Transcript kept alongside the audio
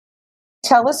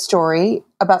tell a story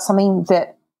about something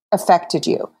that affected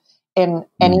you in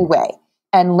any way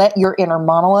and let your inner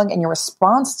monologue and your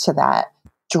response to that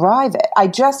drive it. I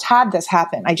just had this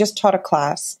happen. I just taught a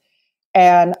class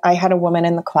and I had a woman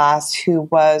in the class who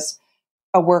was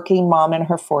a working mom in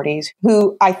her 40s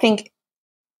who I think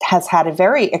has had a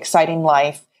very exciting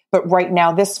life. But right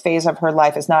now, this phase of her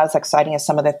life is not as exciting as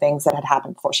some of the things that had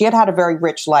happened before. She had had a very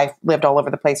rich life, lived all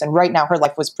over the place. And right now, her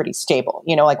life was pretty stable,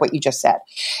 like what you just said.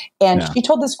 And she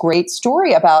told this great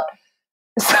story about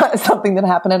something that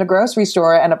happened at a grocery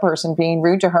store and a person being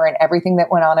rude to her and everything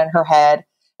that went on in her head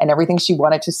and everything she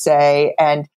wanted to say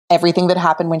and everything that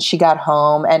happened when she got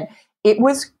home. And it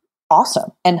was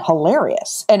awesome and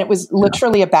hilarious. And it was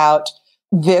literally about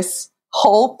this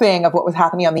whole thing of what was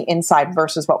happening on the inside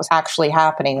versus what was actually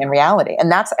happening in reality. And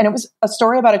it was a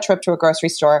story about a trip to a grocery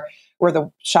store where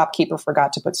the shopkeeper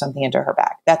forgot to put something into her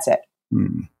bag. That's it.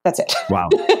 That's it. Wow.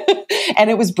 And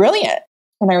it was brilliant.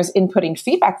 When I was inputting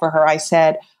feedback for her, I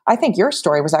said, I think your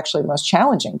story was actually the most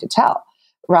challenging to tell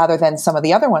rather than some of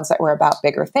the other ones that were about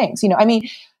bigger things.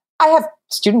 I have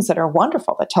students that are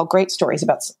wonderful that tell great stories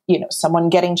about, someone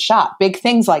getting shot, big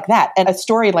things like that. And a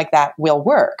story like that will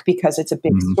work because it's a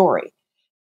big story.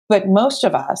 But most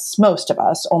of us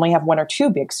only have one or two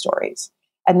big stories.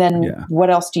 And then what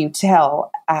else do you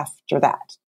tell after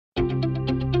that?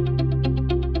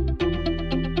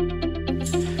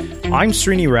 I'm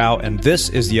Srini Rao, and this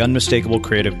is the Unmistakable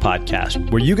Creative Podcast,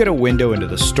 where you get a window into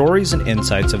the stories and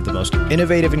insights of the most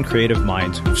innovative and creative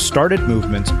minds who've started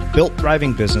movements, built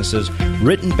thriving businesses,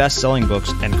 written best-selling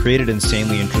books, and created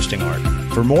insanely interesting art.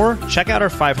 For more, check out our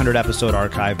 500-episode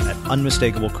archive at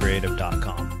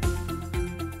unmistakablecreative.com.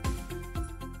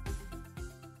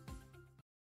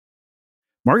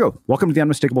 Margot, welcome to the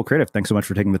Unmistakable Creative. Thanks so much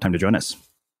for taking the time to join us.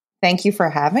 Thank you for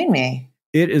having me.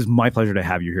 It is my pleasure to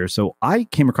have you here. So I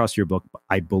came across your book,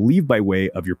 I believe, by way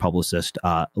of your publicist.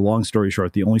 Long story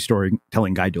short, the only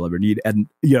storytelling guide you'll ever need. And,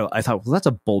 I thought, well, that's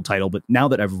a bold title. But now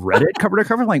that I've read it cover to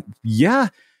cover, I'm like, yeah,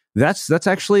 that's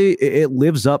actually, it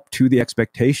lives up to the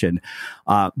expectation.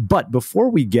 But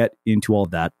before we get into all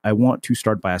of that, I want to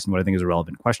start by asking what I think is a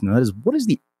relevant question. And that is, what is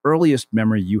the earliest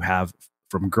memory you have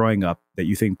from growing up that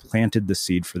you think planted the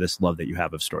seed for this love that you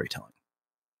have of storytelling?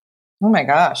 Oh my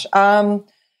gosh.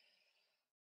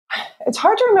 It's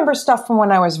hard to remember stuff from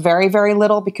when I was very, very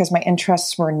little because my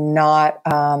interests were not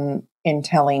in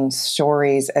telling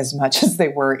stories as much as they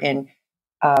were in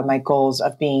my goals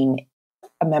of being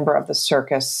a member of the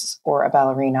circus or a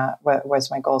ballerina was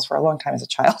my goals for a long time as a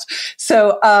child.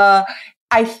 So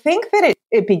I think that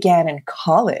it began in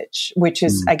college, which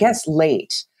is, I guess,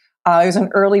 late. I was an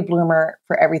early bloomer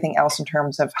for everything else in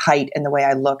terms of height and the way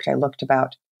I looked. I looked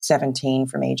about 17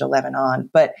 from age 11 on.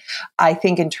 But I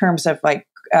think in terms of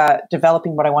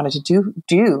developing what I wanted to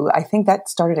do, I think that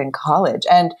started in college.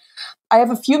 And I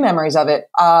have a few memories of it.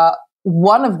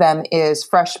 One of them is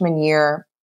freshman year.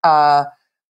 I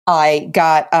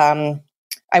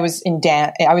was in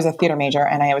dance. I was a theater major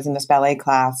and I was in this ballet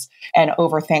class. And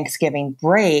over Thanksgiving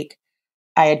break,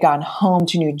 I had gone home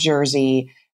to New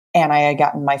Jersey and I had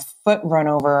gotten my foot run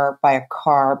over by a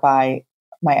car by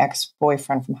my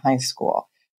ex-boyfriend from high school.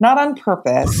 Not on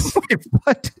purpose. Wait,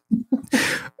 what?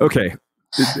 Okay.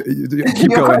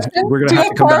 Keep going. We're going to have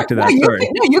to come back to that. Sorry.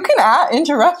 You can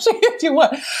interrupt me if you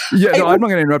want. Yeah, no, I'm not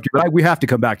going to interrupt you, but we have to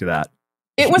come back to that.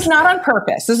 It was not on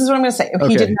purpose. This is what I'm going to say.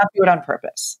 He did not do it on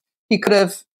purpose. He could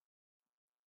have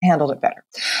handled it better.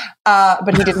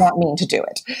 But he did not mean to do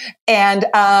it. And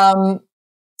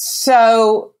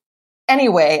so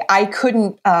anyway, I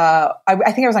couldn't, I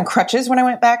think I was on crutches when I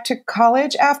went back to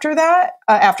college after that,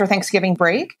 after Thanksgiving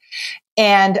break.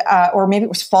 And, or maybe it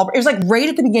was fall. It was like right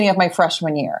at the beginning of my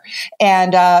freshman year.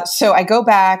 And, so I go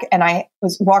back and I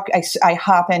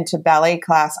hop into ballet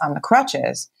class on the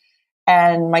crutches.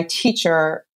 And my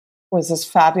teacher was this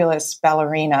fabulous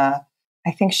ballerina.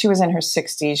 I think she was in her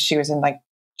 60s. She was in like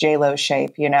J-Lo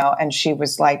shape, and she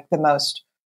was like the most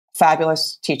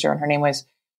fabulous teacher. And her name was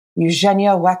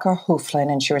Eugenia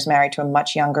Wecker-Huflin, and she was married to a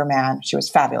much younger man. She was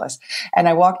fabulous. And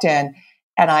I walked in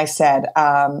and I said,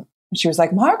 she was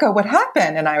like, Margot, what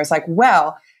happened? And I was like,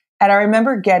 well, and I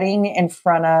remember getting in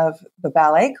front of the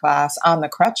ballet class on the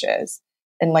crutches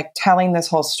and like telling this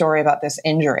whole story about this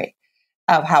injury,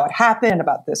 of how it happened,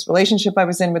 about this relationship I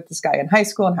was in with this guy in high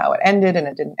school and how it ended and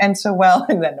it didn't end so well.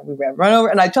 And then we ran over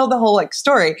and I told the whole like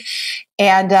story.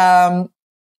 And,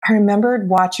 I remembered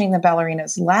watching the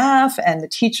ballerinas laugh and the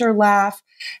teacher laugh.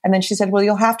 And then she said, well,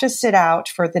 you'll have to sit out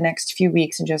for the next few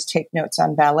weeks and just take notes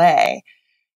on ballet.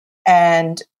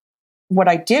 And what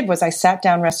I did was I sat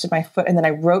down, rested my foot, and then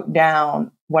I wrote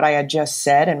down what I had just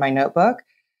said in my notebook.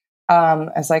 I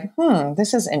was like,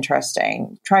 this is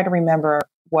interesting. Try to remember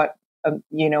what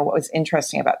was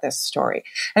interesting about this story.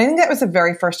 And I think that was the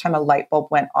very first time a light bulb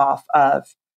went off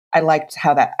of, I liked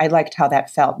how that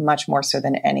felt much more so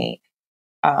than anything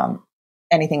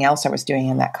else I was doing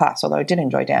in that class. Although I did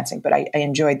enjoy dancing, but I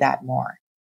enjoyed that more.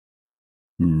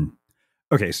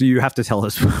 Okay, so you have to tell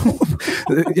us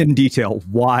in detail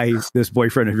why this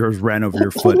boyfriend of yours ran over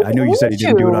your foot. I know you said he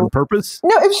didn't do it on purpose.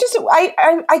 No, it was just,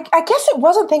 I guess it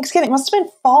wasn't Thanksgiving. It must have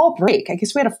been fall break. I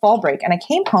guess we had a fall break. And I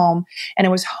came home and it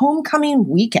was homecoming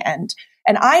weekend.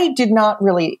 And I did not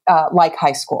really like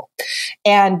high school.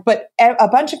 But a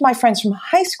bunch of my friends from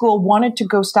high school wanted to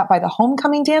go stop by the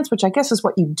homecoming dance, which I guess is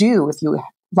what you do if you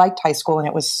liked high school and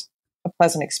it was a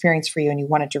pleasant experience for you and you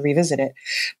wanted to revisit it.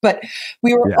 But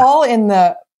we were all in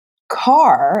the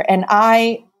car, and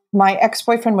my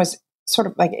ex-boyfriend was sort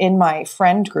of like in my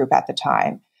friend group at the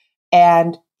time,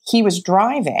 and he was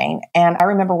driving. And I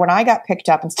remember when I got picked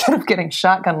up, instead of getting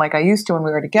shotgun like I used to when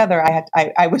we were together,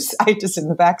 I was just in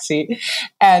the back seat,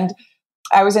 and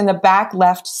I was in the back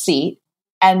left seat.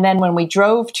 And then when we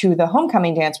drove to the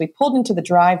homecoming dance, we pulled into the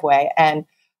driveway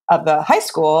of the high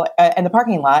school in the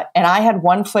parking lot. And I had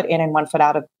one foot in and one foot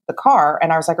out of the car.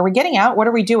 And I was like, are we getting out? What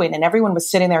are we doing? And everyone was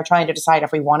sitting there trying to decide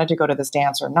if we wanted to go to this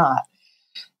dance or not.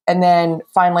 And then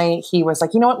finally he was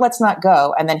like, you know what, let's not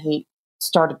go. And then he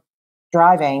started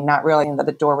driving, not realizing that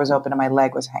the door was open and my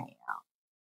leg was hanging out.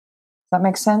 Does that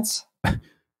make sense?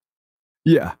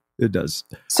 Yeah, it does.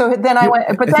 So then I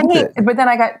went, but then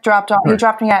I got dropped off. He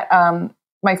dropped me at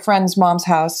my friend's mom's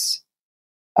house,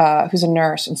 who's a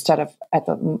nurse, instead of at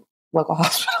the local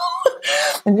hospital.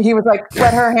 And he was like,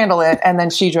 let her handle it. And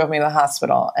then she drove me to the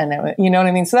hospital. And it, you know what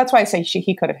I mean? So that's why I say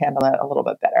he could have handled it a little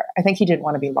bit better. I think he didn't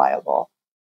want to be liable.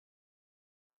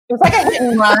 It was like a hit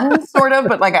and run, sort of,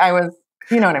 but like I was,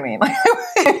 you know what I mean? Like,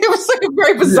 it was like a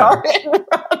very bizarre hit and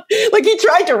run. Like he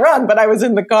tried to run, but I was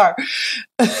in the car.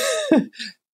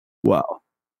 Wow.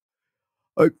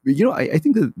 I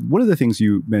think that one of the things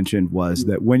you mentioned was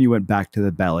that when you went back to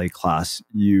the ballet class,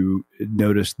 you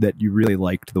noticed that you really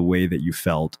liked the way that you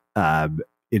felt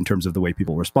in terms of the way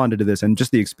people responded to this and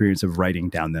just the experience of writing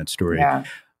down that story. Yeah.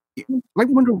 I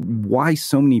wonder why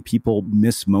so many people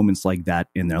miss moments like that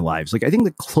in their lives. Like, I think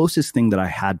the closest thing that I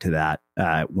had to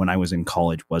that when I was in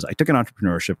college was I took an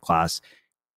entrepreneurship class.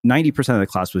 90% of the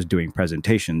class was doing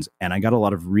presentations, and I got a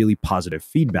lot of really positive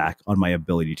feedback on my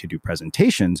ability to do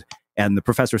presentations. And the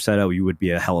professor said, oh, you would be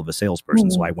a hell of a salesperson.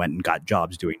 Mm-hmm. So I went and got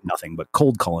jobs doing nothing but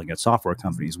cold calling at software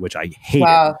companies, which I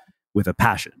hated with a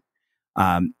passion.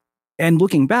 And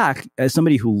looking back, as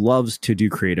somebody who loves to do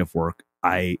creative work,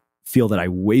 I feel that I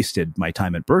wasted my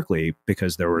time at Berkeley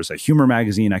because there was a humor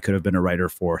magazine I could have been a writer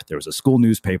for. There was a school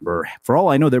newspaper. For all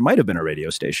I know, there might have been a radio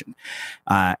station.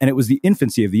 And it was the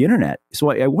infancy of the internet. So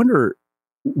I wonder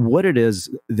what it is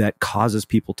that causes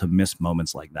people to miss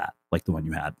moments like that, like the one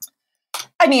you had.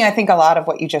 I mean, I think a lot of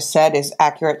what you just said is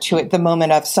accurate to it. The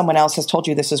moment of someone else has told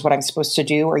you this is what I'm supposed to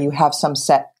do, or you have some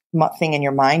set thing in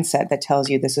your mindset that tells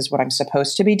you this is what I'm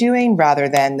supposed to be doing rather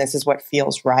than this is what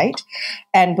feels right.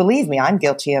 And believe me, I'm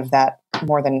guilty of that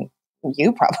more than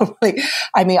you probably.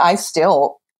 I mean, I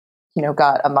still,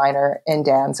 got a minor in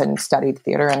dance and studied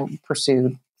theater and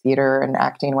pursued theater and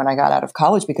acting when I got out of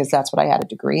college because that's what I had a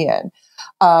degree in.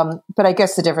 But I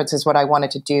guess the difference is what I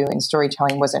wanted to do in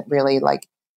storytelling wasn't really like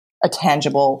a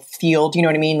tangible field. You know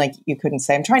what I mean? Like you couldn't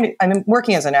say, I'm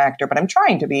working as an actor, but I'm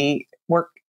trying to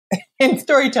work in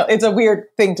storytelling. It's a weird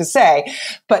thing to say,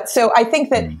 but so I think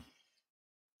that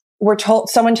we're told,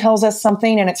 someone tells us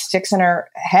something and it sticks in our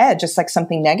head, just like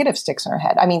something negative sticks in our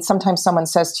head. I mean, sometimes someone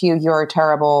says to you, you're a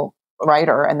terrible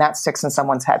writer, and that sticks in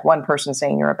someone's head. One person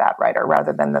saying you're a bad writer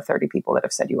rather than the 30 people that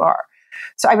have said you are.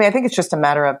 So, I mean, I think it's just a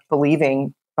matter of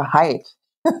believing the hype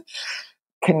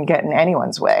can get in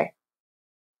anyone's way.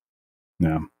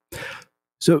 Yeah.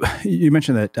 So you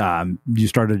mentioned that you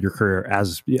started your career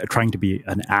as trying to be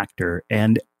an actor.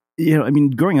 And,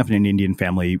 growing up in an Indian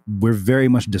family, we're very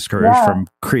much discouraged from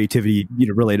creativity,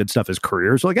 related stuff as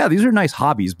careers. So like, these are nice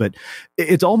hobbies, but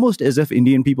it's almost as if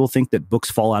Indian people think that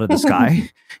books fall out of the sky,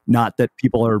 not that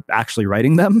people are actually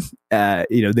writing them.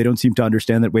 They don't seem to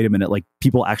understand that, wait a minute, like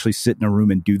people actually sit in a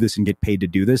room and do this and get paid to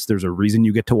do this. There's a reason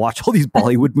you get to watch all these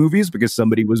Bollywood movies because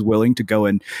somebody was willing to go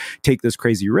and take this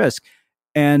crazy risk.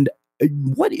 And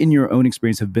what, in your own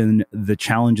experience, have been the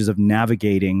challenges of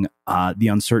navigating the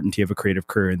uncertainty of a creative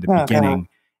career in the beginning?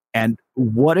 And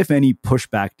what, if any,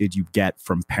 pushback did you get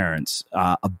from parents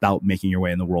about making your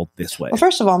way in the world this way? Well,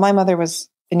 first of all, my mother was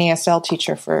an ESL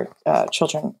teacher for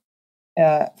children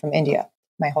from India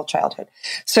my whole childhood.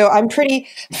 So I'm pretty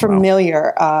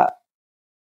familiar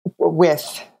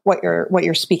with what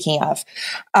you're speaking of.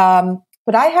 But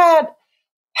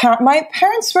my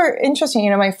parents were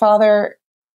interesting. My father,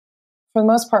 for the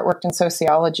most part, worked in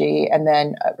sociology and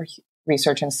then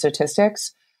research and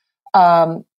statistics.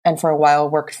 And for a while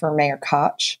worked for Mayor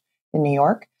Koch in New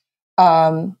York.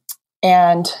 And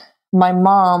my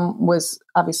mom was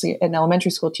obviously an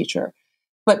elementary school teacher,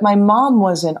 but my mom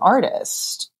was an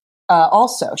artist.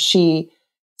 Also, she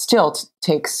still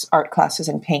takes art classes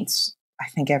and paints, I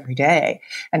think, every day,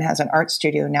 and has an art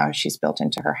studio now she's built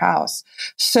into her house.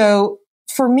 So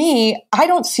for me, I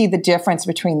don't see the difference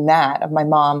between that of my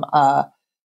mom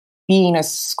being a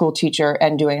school teacher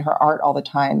and doing her art all the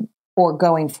time or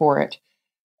going for it.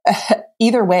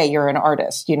 Either way, you're an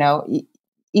artist,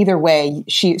 either way,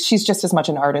 she's just as much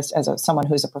an artist as someone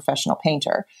who's a professional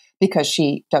painter because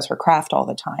she does her craft all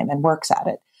the time and works at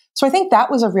it. So I think that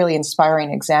was a really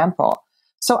inspiring example.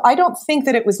 So I don't think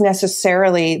that it was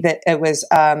necessarily that it was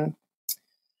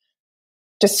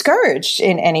discouraged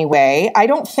in any way. I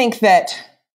don't think that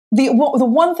the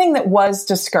one thing that was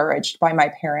discouraged by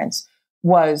my parents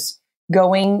was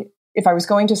if I was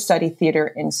going to study theater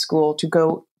in school,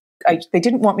 they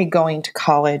didn't want me going to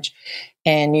college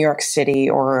in New York City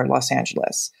or Los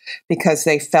Angeles because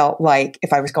they felt like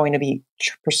if I was going to be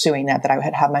pursuing that I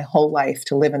would have my whole life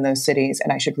to live in those cities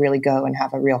and I should really go and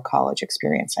have a real college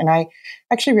experience. And I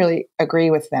actually really agree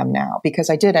with them now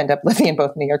because I did end up living in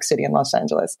both New York City and Los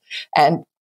Angeles. And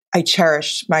I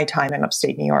cherished my time in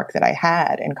upstate New York that I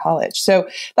had in college. So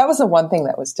that was the one thing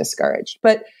that was discouraged.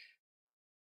 But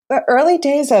the early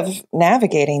days of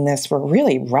navigating this were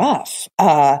really rough.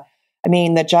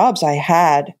 The jobs I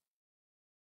had,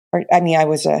 I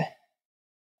was a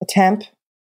temp,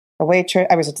 a waitress.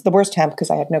 I was the worst temp because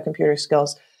I had no computer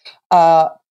skills. A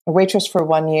waitress for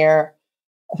 1 year.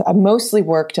 I mostly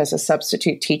worked as a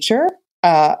substitute teacher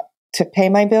to pay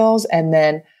my bills. And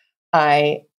then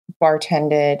I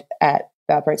bartended at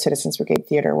the Upright Citizens Brigade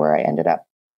Theater where I ended up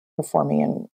performing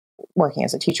and working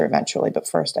as a teacher eventually. But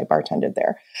first I bartended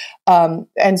there. And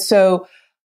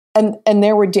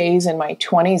there were days in my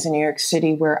 20s in New York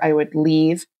City where I would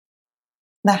leave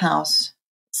the house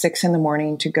 6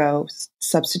 a.m. to go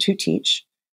substitute teach.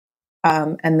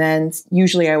 And then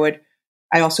usually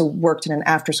I also worked in an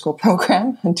after school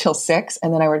program until 6.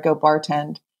 And then I would go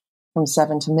bartend from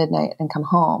 7 to midnight and come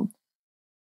home.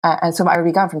 And so I would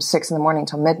be gone from 6 a.m.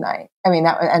 till midnight.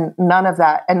 And none of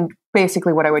that. And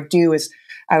basically what I would do is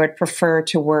I would prefer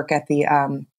to work at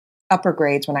the upper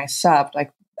grades when I subbed,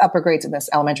 like upper grades in this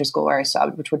elementary school where I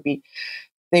subbed, which would be,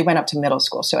 they went up to middle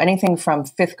school. So anything from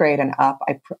 5th grade and up,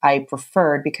 I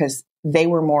preferred because they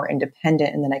were more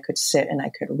independent and then I could sit and I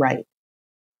could write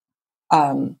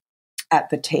at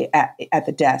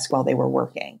the desk while they were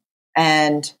working.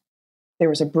 And there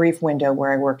was a brief window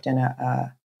where I worked in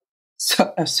a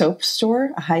soap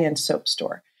store, a high-end soap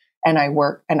store. And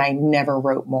I never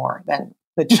wrote more than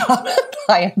the job at the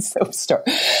high-end soap store.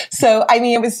 So,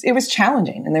 it was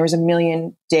challenging. And there was a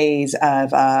million days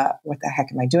of, what the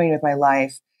heck am I doing with my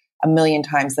life? A million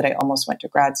times that I almost went to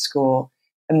grad school.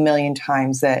 A million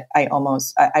times that I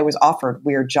was offered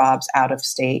weird jobs out of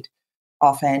state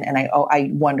often. And I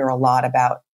wonder a lot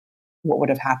about what would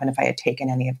have happened if I had taken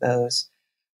any of those.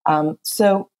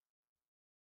 So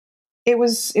it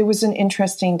was an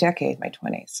interesting decade, my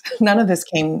 20s. None of this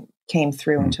came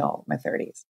through until my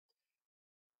 30s.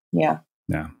 Yeah.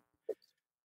 Yeah.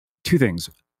 Two things.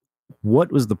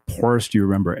 What was the poorest you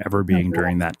remember ever being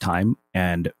during that time?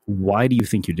 And why do you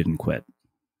think you didn't quit?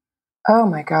 Oh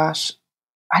my gosh.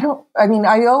 I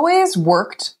always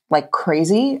worked like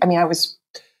crazy. I was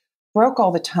broke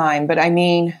all the time, but I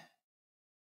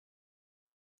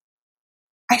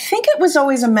think it was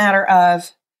always a matter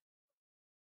of,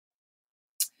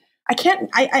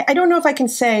 I don't know if I can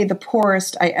say the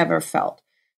poorest I ever felt,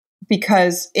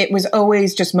 because it was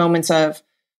always just moments of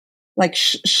like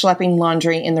schlepping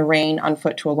laundry in the rain on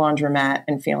foot to a laundromat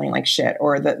and feeling like shit,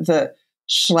 or the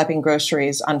schlepping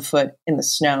groceries on foot in the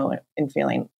snow and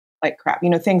feeling like crap,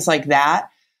 things like that.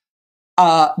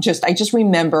 I just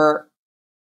remember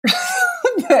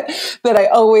that I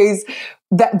always,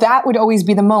 that would always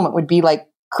be the moment, would be like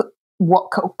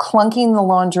clunking the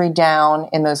laundry down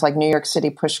in those like New York City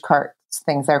push carts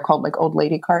things. They're called like old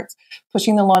lady carts,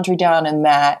 pushing the laundry down and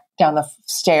that down the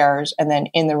stairs and then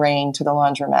in the rain to the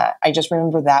laundromat. I just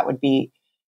remember that would be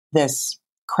this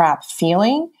crap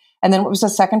feeling. And then what was the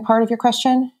second part of your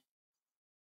question?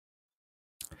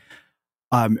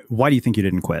 Why do you think you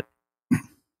didn't quit?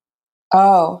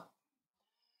 Oh,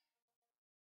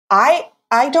 I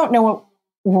don't know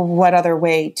what other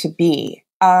way to be.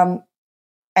 God,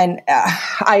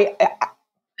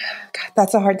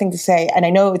 that's a hard thing to say. And I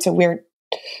know it's a weird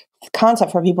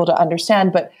concept for people to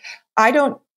understand, but I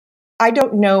don't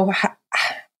know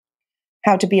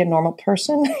how to be a normal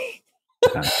person.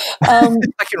 I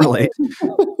can relate.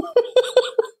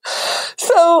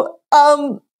 So,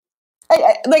 I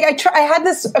had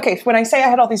this. Okay, when I say I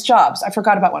had all these jobs, I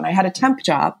forgot about one. I had a temp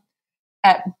job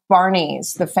at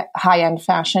Barney's, the high-end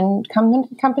fashion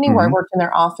company, where I worked in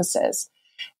their offices,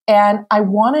 and I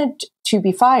wanted to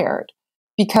be fired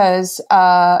because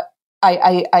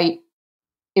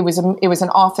it was an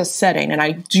office setting, and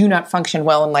I do not function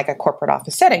well in like a corporate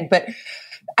office setting, but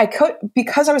I could,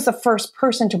 because I was the first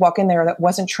person to walk in there that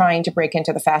wasn't trying to break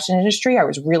into the fashion industry. I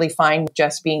was really fine with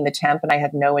just being the temp, and I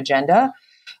had no agenda.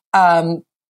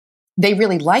 They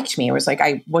really liked me. It was like,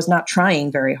 I was not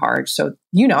trying very hard. So,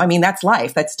 that's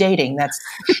life, that's dating. That's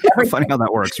funny how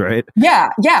that works, right?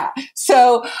 Yeah. Yeah.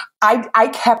 So I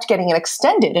kept getting it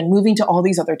extended and moving to all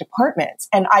these other departments.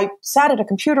 And I sat at a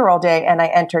computer all day and I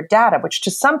entered data, which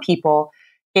to some people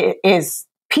is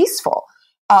peaceful.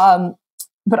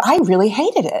 But I really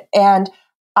hated it. And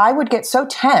I would get so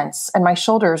tense and my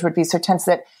shoulders would be so tense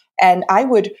and I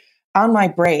would, on my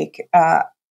break,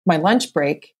 my lunch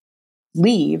break,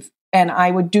 leave. And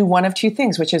I would do one of two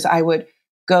things, which is I would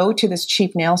go to this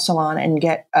cheap nail salon and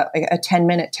get a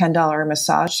 10-minute, $10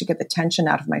 massage to get the tension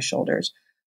out of my shoulders.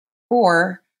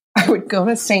 Or I would go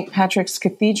to St. Patrick's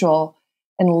Cathedral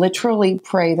and literally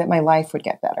pray that my life would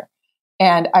get better.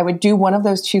 And I would do one of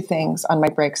those two things on my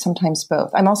break, sometimes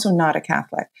both. I'm also not a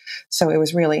Catholic, so it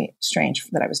was really strange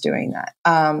that I was doing that.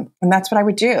 And that's what I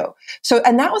would do. So,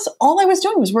 and that was all I was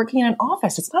doing, was working in an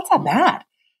office. It's not that bad.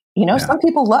 Some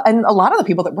people and a lot of the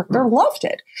people that worked there loved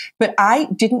it, but I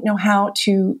didn't know how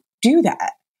to do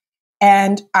that.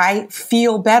 And I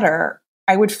feel better.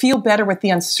 I would feel better with the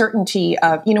uncertainty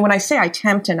of, when I say I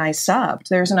temped and I subbed,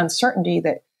 there's an uncertainty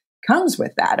that comes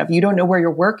with that of you don't know where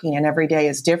you're working and every day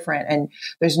is different and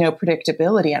there's no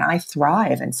predictability. And I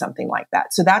thrive in something like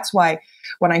that. So that's why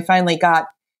when I finally got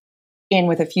in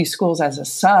with a few schools as a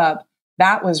sub,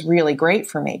 that was really great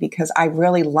for me because I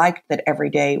really liked that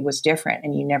every day was different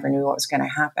and you never knew what was going to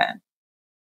happen.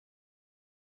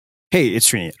 Hey, it's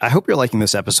Srini. I hope you're liking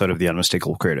this episode of The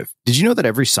Unmistakable Creative. Did you know that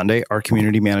every Sunday, our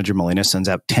community manager, Melina, sends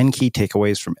out 10 key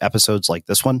takeaways from episodes like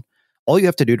this one? All you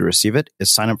have to do to receive it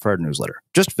is sign up for our newsletter.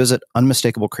 Just visit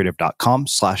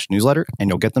unmistakablecreative.com/newsletter and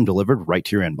you'll get them delivered right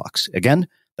to your inbox. Again,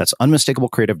 that's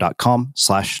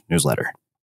unmistakablecreative.com/newsletter.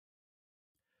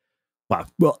 Wow.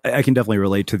 Well, I can definitely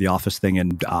relate to the office thing.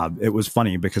 And it was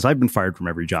funny because I've been fired from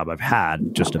every job I've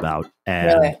had, just about. And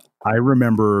really? I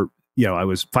remember, I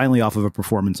was finally off of a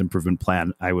performance improvement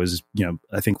plan. I was,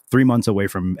 I think 3 months away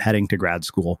from heading to grad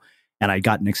school and I'd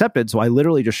gotten accepted. So I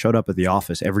literally just showed up at the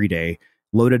office every day,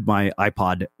 loaded my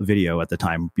iPod video at the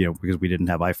time, because we didn't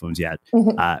have iPhones yet,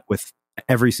 with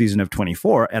every season of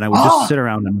 24. And I would just sit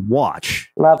around and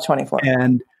watch. Love 24.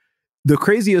 And the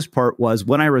craziest part was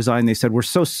when I resigned, they said, "We're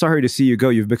so sorry to see you go.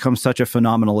 You've become such a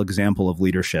phenomenal example of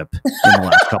leadership in the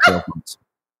last couple of months."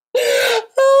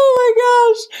 Oh my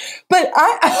gosh. But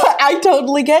I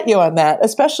totally get you on that,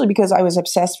 especially because I was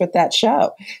obsessed with that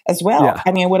show as well. Yeah.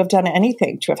 I mean, I would have done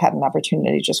anything to have had an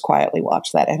opportunity to just quietly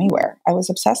watch that anywhere. I was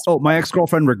obsessed with my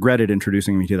ex-girlfriend regretted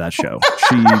introducing me to that show.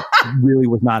 She really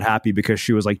was not happy because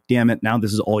she was like, damn it, now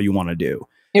this is all you want to do.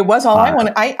 It was all I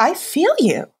wanted. I feel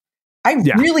you. I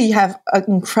really have an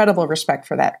incredible respect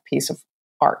for that piece of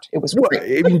art. It was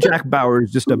great. I mean, Jack Bauer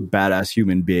is just a badass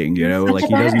human being, like he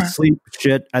doesn't sleep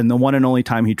shit. And the one and only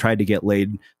time he tried to get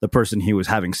laid, the person he was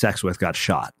having sex with got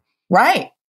shot. Right.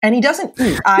 And he doesn't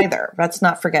eat either. Let's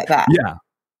not forget that. Yeah,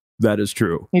 that is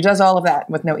true. He does all of that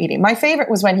with no eating. My favorite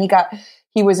was when he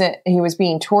was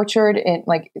being tortured and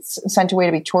like sent away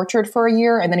to be tortured for a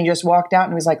year. And then he just walked out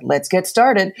and was like, let's get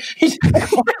started.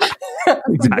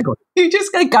 Exactly. He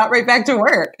just got right back to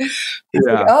work.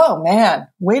 Like, oh man,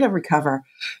 way to recover.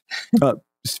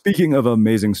 Speaking of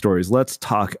amazing stories, let's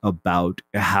talk about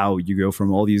how you go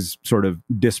from all these sort of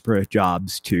disparate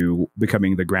jobs to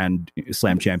becoming the Grand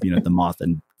Slam champion at the Moth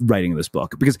and writing this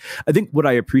book. Because I think what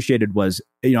I appreciated was,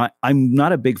 I'm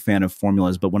not a big fan of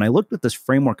formulas, but when I looked at this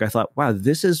framework, I thought, wow,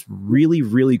 this is really,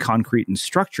 really concrete and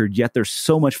structured, yet there's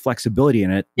so much flexibility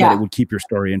in it that it would keep your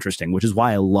story interesting, which is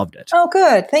why I loved it. Oh,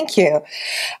 good. Thank you.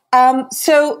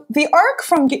 So the arc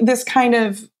from this kind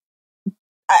of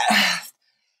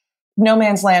no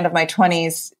man's land of my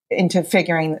 20s into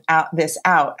figuring this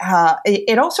out.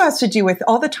 It also has to do with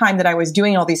all the time that I was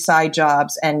doing all these side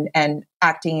jobs and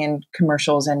acting in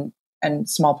commercials and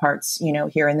small parts,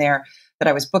 here and there that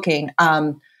I was booking.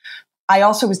 I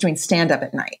also was doing stand-up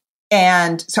at night.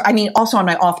 And so, I mean, also on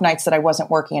my off nights that I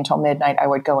wasn't working until midnight, I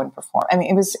would go and perform. I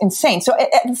mean, it was insane. So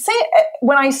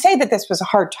when I say that this was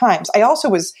hard times, I also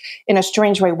was in a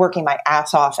strange way working my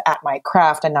ass off at my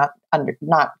craft and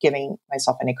not giving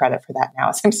myself any credit for that now,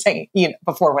 as I'm saying,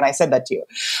 before when I said that to you.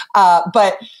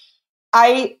 But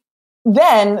I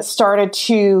then started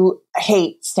to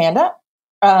hate stand-up.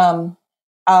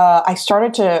 I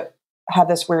started to have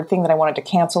this weird thing that I wanted to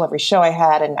cancel every show I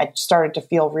had, and I started to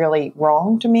feel really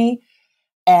wrong to me.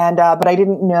 And but I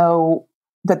didn't know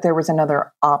that there was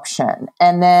another option.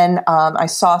 And then I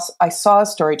saw a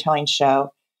storytelling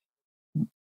show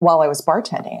while I was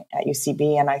bartending at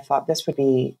UCB, and I thought this would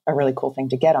be a really cool thing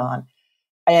to get on.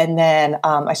 And then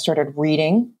I started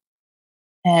reading,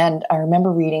 and I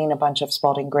remember reading a bunch of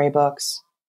Spalding Gray books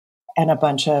and a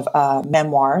bunch of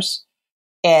memoirs,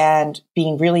 and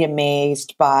being really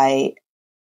amazed by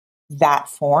that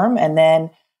form. And then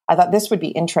I thought this would be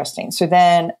interesting. So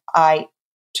then I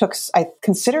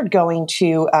considered going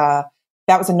to, that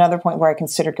was another point where I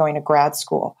considered going to grad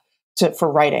school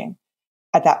for writing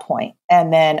at that point.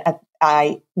 And then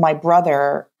my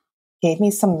brother gave me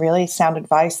some really sound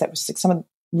advice that was some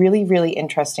really, really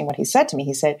interesting. What he said to me,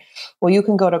 he said, well, you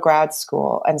can go to grad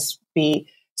school and be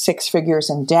 6 figures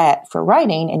in debt for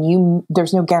writing, and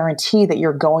there's no guarantee that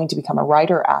you're going to become a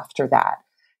writer after that.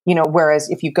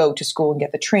 Whereas if you go to school and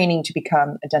get the training to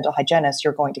become a dental hygienist,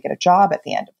 you're going to get a job at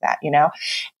the end of that,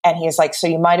 And he is like, so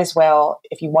you might as well,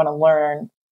 if you want to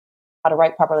learn how to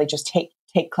write properly, just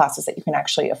take classes that you can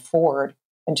actually afford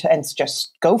and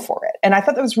just go for it. And I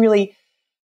thought that was really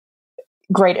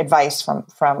great advice from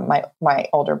my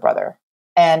older brother.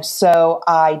 And so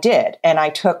I did, and I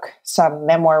took some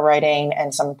memoir writing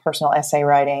and some personal essay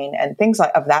writing and things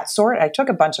of that sort. I took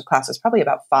a bunch of classes, probably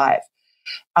about 5.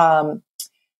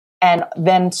 And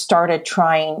then started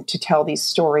trying to tell these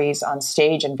stories on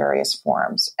stage in various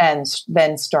forms, and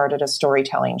then started a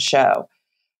storytelling show,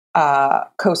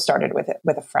 co-started with it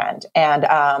with a friend. And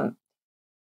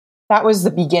that was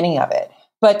the beginning of it.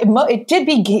 But it did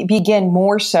begin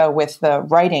more so with the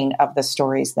writing of the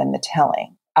stories than the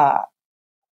telling.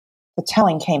 The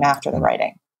telling came after the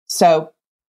writing. So,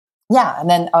 yeah. And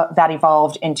then that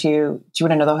evolved into, do you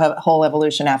want to know the whole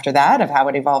evolution after that of how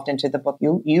it evolved into the book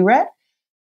you read?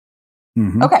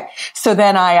 Mm-hmm. Okay. So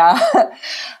then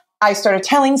I started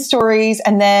telling stories.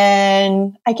 And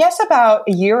then I guess about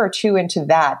a year or 2 into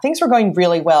that, things were going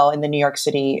really well in the New York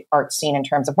City art scene in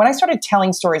terms of when I started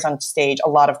telling stories on stage, a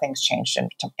lot of things changed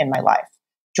in my life.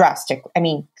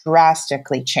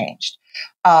 Drastically changed.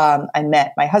 I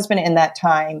met my husband in that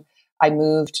time. I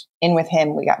moved in with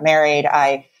him. We got married.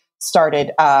 I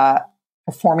started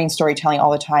performing storytelling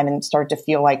all the time and started to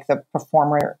feel like the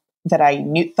performer that I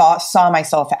saw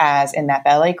myself as in that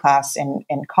ballet class in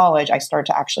college. I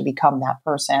started to actually become that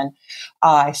person.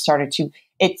 It started to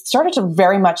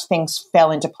very much, things fell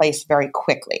into place very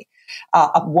quickly.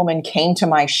 A woman came to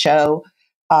my show,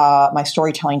 my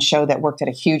storytelling show that worked at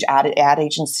a huge ad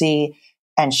agency.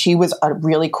 And she was a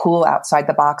really cool outside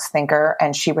the box thinker.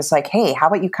 And she was like, hey, how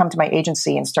about you come to my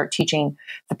agency and start teaching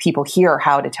the people here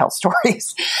how to tell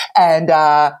stories? And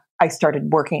I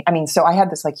started working. I mean, so I had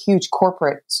this like huge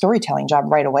corporate storytelling job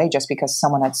right away just because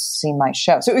someone had seen my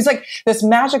show. So it was like this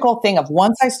magical thing of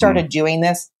once I started doing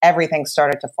this, everything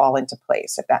started to fall into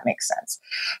place, if that makes sense.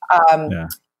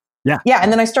 Yeah.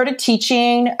 And then I started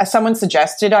teaching. Someone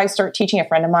suggested I start teaching, a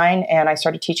friend of mine, and I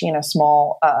started teaching in a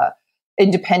small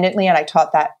independently, and I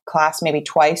taught that class maybe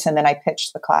twice, and then I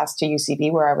pitched the class to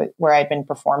UCB where I'd been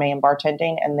performing and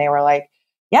bartending, and they were like,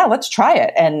 "Yeah, let's try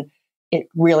it." And it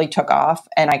really took off,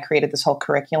 and I created this whole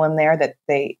curriculum there that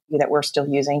we're still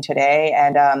using today.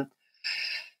 And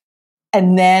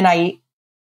then I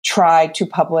tried to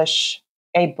publish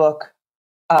a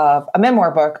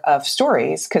memoir book of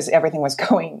stories because everything was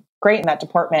going great in that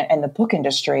department, and the book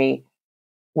industry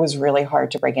was really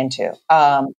hard to break into.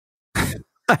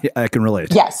 I can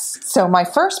relate. Yes. So my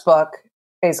first book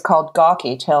is called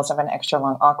Gawky, Tales of an Extra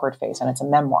Long Awkward Face, and it's a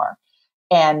memoir.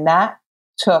 And that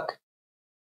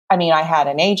I had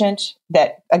an agent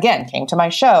that, again, came to my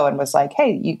show and was like,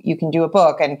 hey, you can do a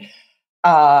book. And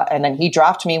then he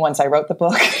dropped me once I wrote the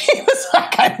book. He was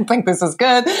like, I don't think this is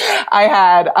good. Then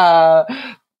I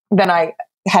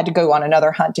had to go on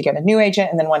another hunt to get a new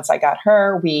agent. And then once I got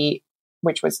her,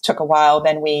 took a while,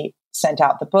 then we sent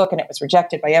out the book and it was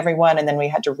rejected by everyone. And then we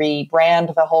had to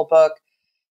rebrand the whole book.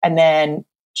 And then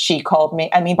she called me.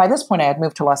 I mean, by this point I had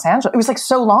moved to Los Angeles. It was like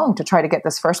so long to try to get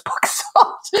this first book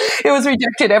sold. It was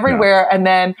rejected everywhere. Yeah. And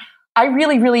then I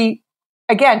really, really,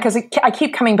 again, because I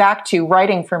keep coming back to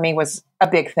writing for me was a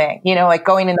big thing. You know, like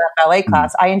going in that ballet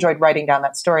class, I enjoyed writing down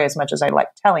that story as much as I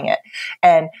liked telling it.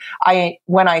 And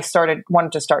when I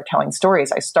wanted to start telling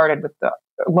stories, I started with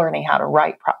learning how to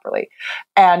write properly.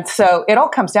 And so it all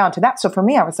comes down to that. So for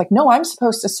me, I was like, no, I'm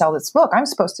supposed to sell this book. I'm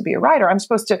supposed to be a writer. I'm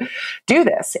supposed to do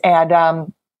this. And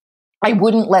I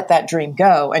wouldn't let that dream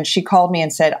go. And she called me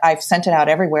and said, I've sent it out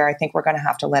everywhere. I think we're going to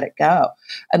have to let it go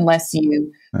unless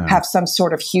you have some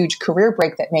sort of huge career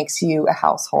break that makes you a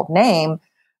household name.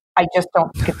 I just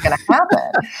don't think it's going to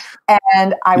happen.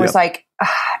 And I was like,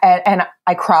 and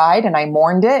I cried and I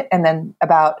mourned it. And then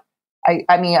I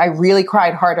really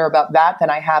cried harder about that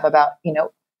than I have about,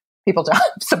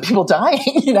 some people dying,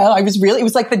 it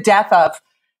was like the death of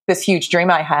this huge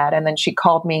dream I had. And then she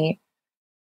called me,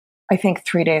 I think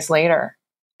 3 days later,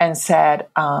 and said,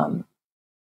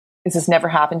 this has never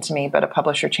happened to me, but a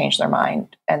publisher changed their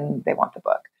mind and they want the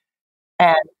book.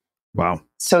 And wow.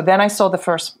 So then I sold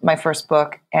my first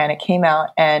book, and it came out,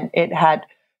 and it had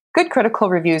good critical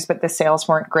reviews, but the sales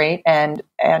weren't great. And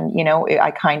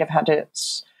I kind of had to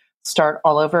start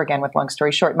all over again with Long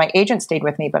Story Short. My agent stayed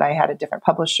with me, but I had a different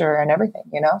publisher and everything,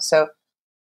 so.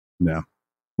 Yeah.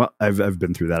 Well, I've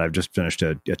been through that. I've just finished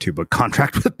a 2-book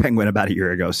contract with Penguin about a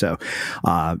year ago. So,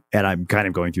 and I'm kind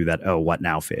of going through that, what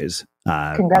now phase.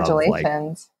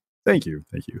 Congratulations. Thank you.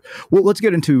 Well, let's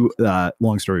get into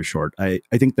Long Story Short. I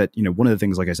think that, one of the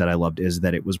things, like I said, I loved is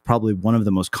that it was probably one of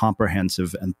the most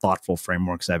comprehensive and thoughtful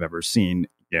frameworks I've ever seen,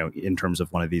 in terms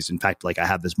of one of these. In fact, like I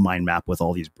have this mind map with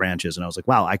all these branches, and I was like,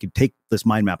 wow, I could take this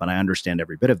mind map and I understand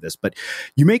every bit of this. But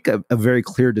you make a very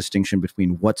clear distinction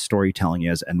between what storytelling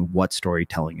is and what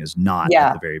storytelling is not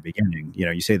at the very beginning.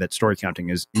 You say that storytelling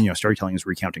is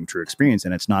recounting true experience,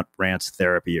 and it's not rants,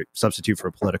 therapy, substitute for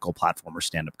a political platform or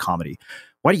stand-up comedy.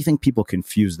 Why do you think people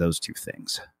confuse those two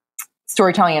things?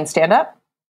 Storytelling and stand-up?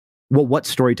 Well, what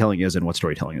storytelling is and what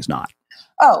storytelling is not.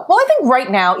 Oh, well, I think right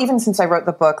now, even since I wrote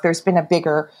the book, there's been a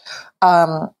bigger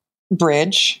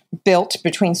bridge built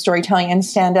between storytelling and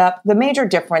stand-up. The major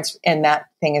difference in that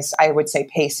thing is, I would say,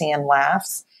 pacing and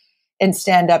laughs. In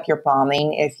stand-up, you're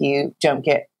bombing if you don't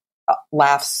get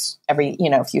laughs every,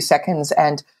 few seconds.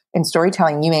 And in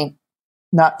storytelling, you may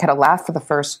not get a laugh for the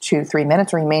first 2-3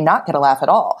 minutes, or you may not get a laugh at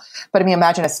all. But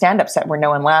imagine a stand-up set where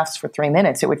no one laughs for 3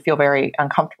 minutes. It would feel very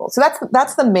uncomfortable. So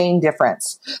that's the main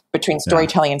difference between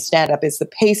storytelling and stand-up, is the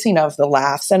pacing of the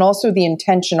laughs and also the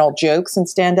intentional jokes in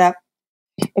stand-up.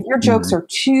 If your jokes are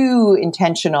too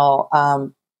intentional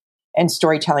in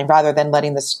storytelling, rather than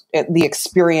letting the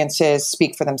experiences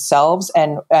speak for themselves,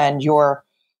 and your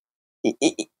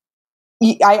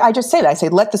I just say that. I say,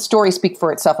 let the story speak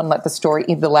for itself, and let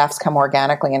the laughs come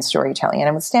organically in storytelling.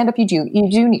 And with stand-up, you do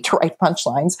need to write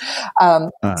punchlines. So,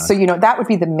 that would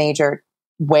be the major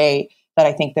way that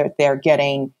I think that they're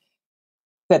getting,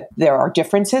 that there are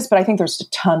differences. But I think there's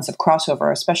tons of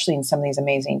crossover, especially in some of these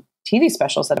amazing TV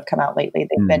specials that have come out lately.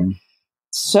 They've been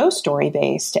so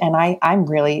story-based. And I,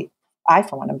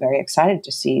 for one, am very excited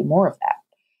to see more of that,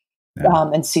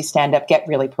 and see stand-up get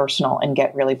really personal and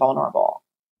get really vulnerable.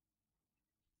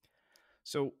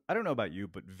 So I don't know about you,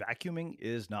 but vacuuming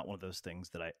is not one of those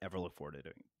things that I ever look forward to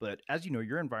doing. But as you know,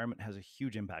 your environment has a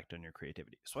huge impact on your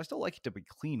creativity. So I still like it to be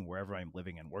clean wherever I'm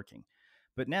living and working.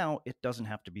 But now it doesn't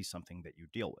have to be something that you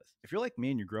deal with. If you're like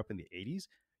me and you grew up in the 80s,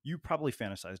 you probably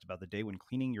fantasized about the day when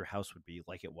cleaning your house would be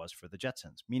like it was for the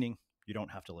Jetsons, meaning you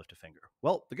don't have to lift a finger.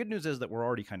 Well, the good news is that we're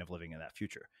already kind of living in that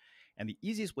future. And the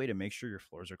easiest way to make sure your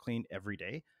floors are clean every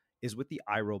day is with the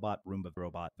iRobot Roomba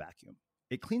Robot Vacuum.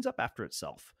 It cleans up after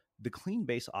itself. The Clean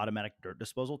Base automatic dirt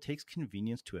disposal takes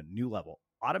convenience to a new level,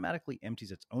 automatically empties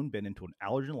its own bin into an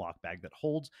allergen lock bag that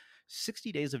holds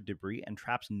 60 days of debris and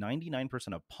traps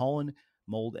 99% of pollen,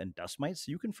 mold, and dust mites,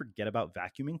 so you can forget about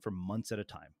vacuuming for months at a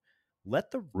time. Let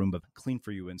the Roomba clean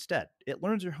for you instead. It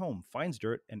learns your home, finds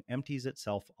dirt, and empties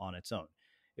itself on its own.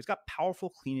 It's got powerful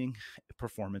cleaning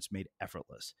performance made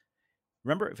effortless.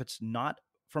 Remember, if it's not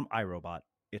from iRobot,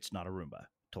 it's not a Roomba.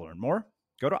 To learn more,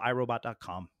 go to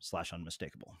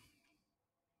irobot.com/unmistakable.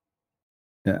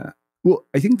 Yeah. Well,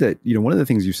 I think that, one of the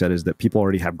things you said is that people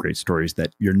already have great stories,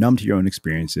 that you're numb to your own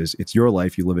experiences. It's your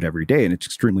life. You live it every day, and it's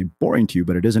extremely boring to you,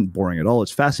 but it isn't boring at all.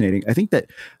 It's fascinating. I think that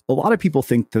a lot of people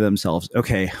think to themselves,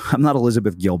 okay, I'm not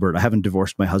Elizabeth Gilbert. I haven't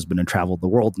divorced my husband and traveled the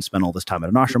world and spent all this time at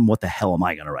an ashram. What the hell am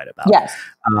I going to write about? Yes.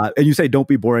 And you say, don't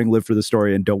be boring, live for the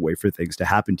story, and don't wait for things to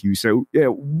happen to you. So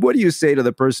what do you say to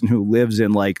the person who lives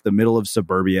in like the middle of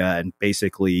suburbia and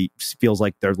basically feels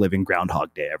like they're living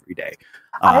Groundhog Day every day?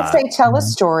 I'd say tell a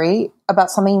story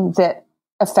about something that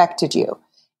affected you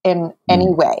in any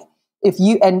way. If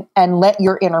you and let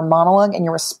your inner monologue and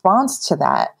your response to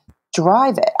that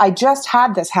drive it. I just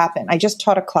had this happen. I just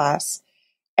taught a class,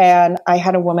 And I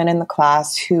had a woman in the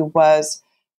class who was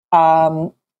a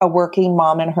working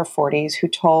mom in her 40s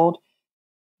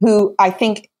who I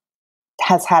think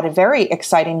has had a very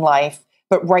exciting life.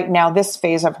 But right now, this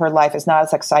phase of her life is not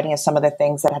as exciting as some of the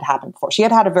things that had happened before. She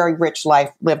had had a very rich life,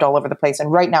 lived all over the place.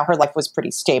 And right now, her life was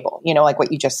pretty stable, like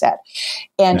what you just said.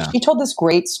 And she told this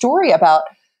great story about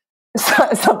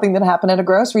something that happened at a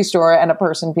grocery store and a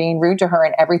person being rude to her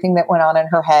and everything that went on in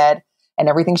her head and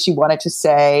everything she wanted to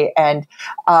say and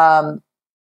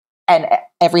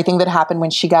everything that happened when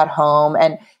she got home.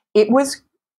 And it was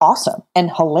awesome and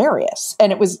hilarious.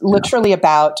 And it was literally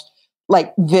about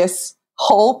like this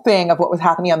whole thing of what was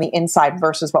happening on the inside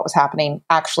versus what was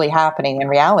actually happening in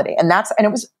reality. And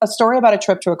it was a story about a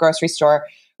trip to a grocery store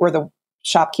where the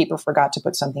shopkeeper forgot to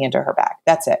put something into her bag.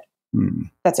 That's it.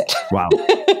 That's it. Wow.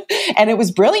 And it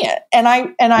was brilliant. And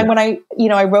when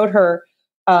I wrote her,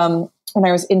 when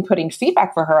I was inputting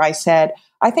feedback for her, I said,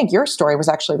 I think your story was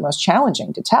actually the most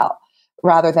challenging to tell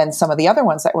rather than some of the other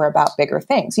ones that were about bigger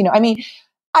things.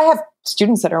 I have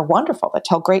students that are wonderful that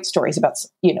tell great stories about,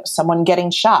 someone getting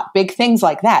shot, big things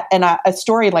like that. And a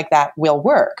story like that will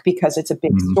work because it's a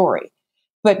big story.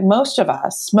 But most of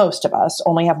us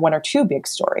only have one or two big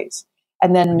stories.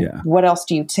 And then what else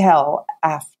do you tell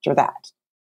after that?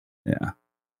 Yeah.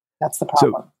 That's the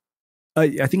problem. So,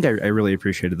 I think I really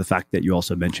appreciated the fact that you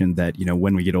also mentioned that,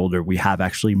 when we get older, we have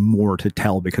actually more to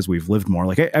tell because we've lived more.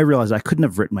 Like I realized I couldn't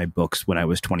have written my books when I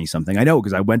was 20 something. I know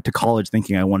because I went to college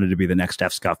thinking I wanted to be the next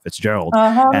F. Scott Fitzgerald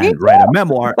and write a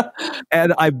memoir.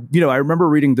 And I remember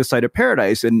reading This Side of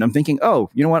Paradise and I'm thinking, oh,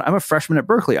 you know what? I'm a freshman at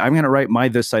Berkeley. I'm going to write my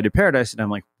This Side of Paradise. And I'm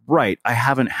like, right. I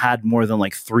haven't had more than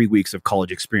like 3 weeks of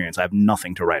college experience. I have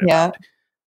nothing to write about.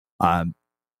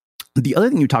 The other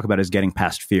thing you talk about is getting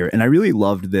past fear. And I really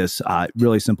loved this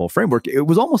really simple framework. It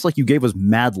was almost like you gave us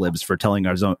Mad Libs for telling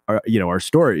our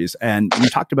stories. And you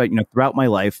talked about, throughout my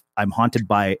life, I'm haunted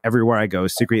by everywhere I go,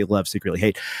 secretly love, secretly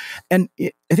hate. And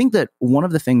I think that one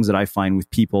of the things that I find with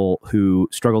people who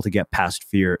struggle to get past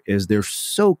fear is they're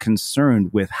so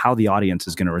concerned with how the audience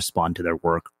is going to respond to their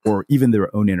work or even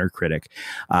their own inner critic.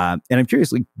 And I'm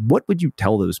curious, what would you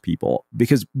tell those people?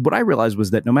 Because what I realized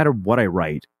was that no matter what I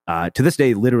write, to this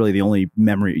day, literally the only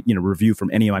memory, review from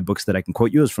any of my books that I can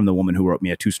quote you is from the woman who wrote me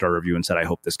a 2-star review and said, I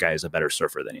hope this guy is a better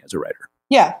surfer than he is a writer.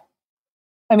 Yeah.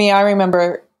 I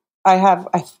remember I have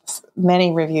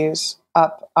many reviews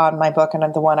up on my book.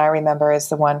 And the one I remember is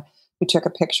the one who took a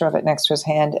picture of it next to his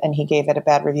hand and he gave it a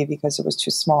bad review because it was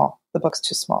too small. The book's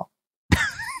too small.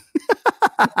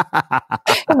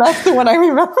 And that's the one I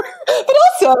remember. But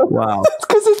also,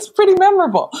 because it's pretty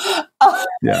memorable.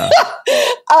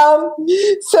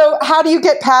 So how do you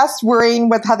get past worrying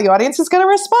with how the audience is going to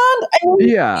respond?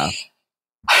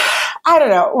 I don't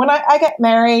know. When I got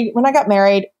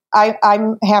married,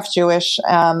 I'm half Jewish.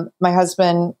 My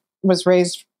husband was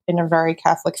raised in a very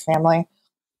Catholic family.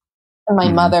 And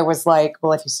my mother was like,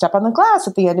 well, if you step on the glass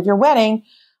at the end of your wedding,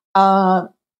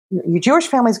 your Jewish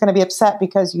family is going to be upset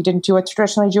because you didn't do a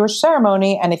traditionally Jewish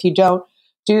ceremony. And if you don't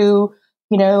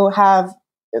have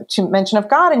to mention of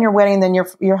God in your wedding, then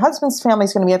your husband's family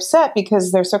is going to be upset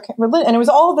because they're so religious. And it was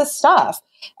all this stuff.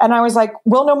 And I was like,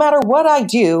 well, no matter what I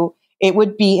do, it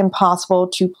would be impossible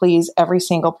to please every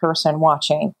single person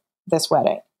watching this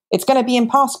wedding. It's going to be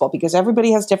impossible because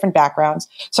everybody has different backgrounds.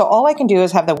 So all I can do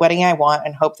is have the wedding I want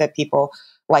and hope that people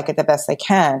like it the best they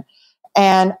can.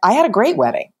 And I had a great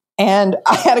wedding and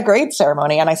I had a great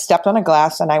ceremony and I stepped on a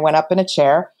glass and I went up in a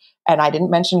chair and I didn't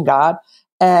mention God.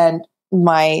 And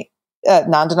my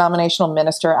non-denominational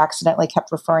minister accidentally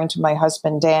kept referring to my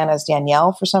husband, Dan, as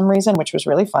Danielle for some reason, which was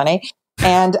really funny.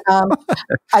 And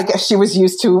I guess she was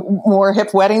used to more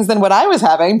hip weddings than what I was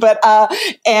having, but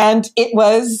and it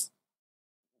was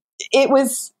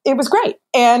great.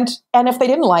 And if they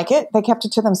didn't like it, they kept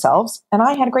it to themselves, and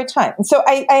I had a great time. And so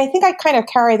I think I kind of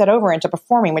carry that over into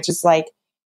performing, which is like,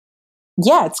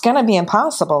 yeah, it's going to be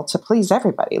impossible to please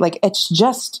everybody. Like, it's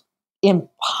just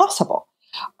impossible.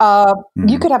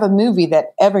 You could have a movie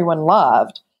that everyone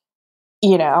loved,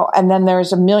 and then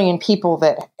there's a million people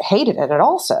that hated it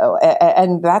also.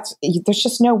 And there's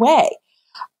just no way.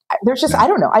 I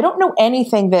don't know. I don't know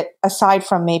anything that, aside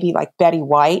from maybe like Betty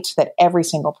White, that every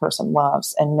single person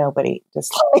loves and nobody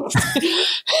dislikes.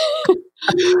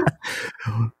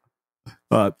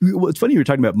 Well, it's funny you were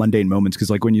talking about mundane moments because,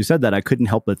 like, when you said that, I couldn't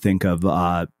help but think of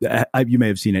you may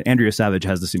have seen it. Andrea Savage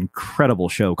has this incredible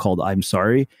show called I'm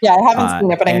Sorry. Yeah, I haven't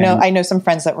seen it, but I know some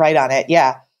friends that write on it.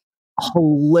 Yeah,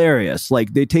 hilarious.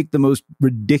 Like, they take the most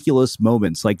ridiculous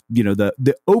moments. Like,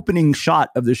 the opening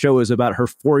shot of the show is about her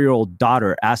 4-year-old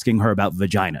daughter asking her about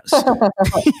vaginas,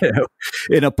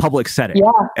 in a public setting,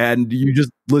 and you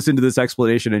just listen to this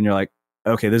explanation, and you're like,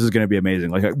 okay, this is going to be amazing.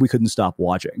 Like we couldn't stop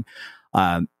watching.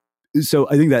 So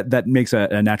I think that makes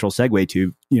a natural segue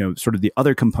to, sort of the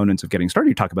other components of getting started.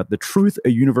 You talk about the truth, a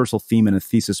universal theme, and a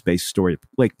thesis-based story.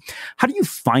 Like, how do you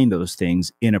find those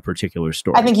things in a particular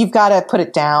story? I think you've got to put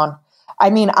it down. I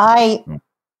mean, I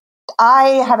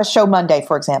have a show Monday,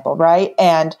 for example, right?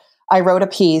 And I wrote a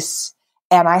piece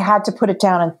and I had to put it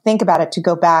down and think about it to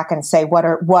go back and say, what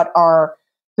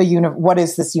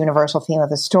is this universal theme of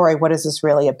the story? What is this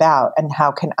really about? And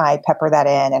how can I pepper that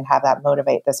in and have that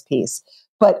motivate this piece?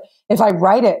 But if I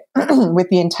write it with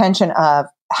the intention of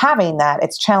having that,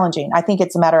 it's challenging. I think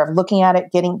it's a matter of looking at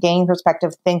it, gaining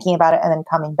perspective, thinking about it, and then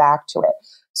coming back to it.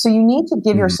 So you need to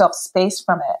give yourself space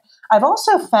from it. I've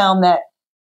also found that,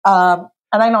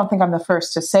 and I don't think I'm the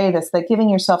first to say this, that giving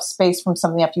yourself space from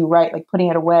something after you write, like putting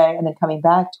it away and then coming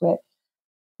back to it,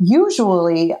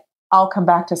 usually I'll come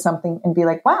back to something and be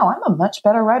like, wow, I'm a much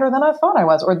better writer than I thought I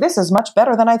was, or this is much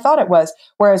better than I thought it was.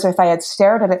 Whereas if I had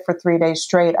stared at it for 3 days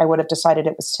straight, I would have decided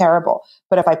it was terrible.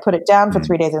 But if I put it down for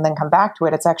 3 days and then come back to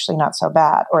it, it's actually not so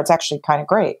bad, or it's actually kind of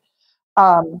great.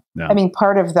 I mean,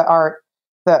 part of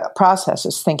the process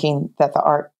is thinking that the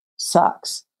art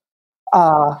sucks.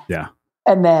 And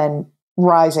then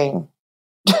rising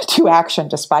to action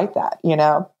despite that,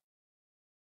 Yeah.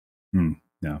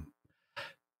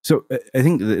 So I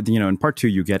think that, in part 2,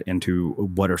 you get into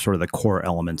what are sort of the core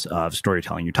elements of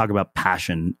storytelling. You talk about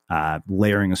passion,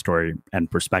 layering a story, and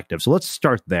perspective. So let's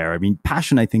start there. I mean,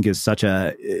 passion, I think, is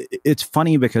it's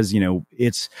funny because,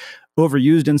 it's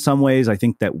overused in some ways. I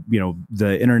think that,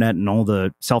 the internet and all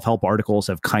the self-help articles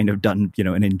have kind of done,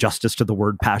 an injustice to the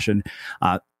word passion.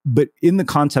 But in the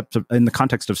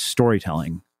context of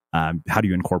storytelling, how do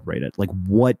you incorporate it? Like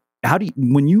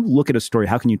when you look at a story,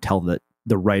 how can you tell that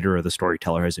the writer or the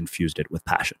storyteller has infused it with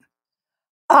passion?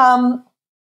 I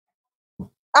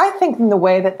think in the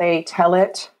way that they tell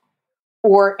it,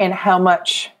 or in how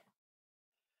much.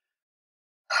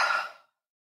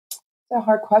 It's a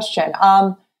hard question.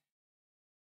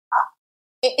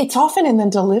 It's often in the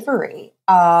delivery,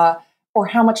 or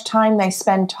how much time they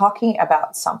spend talking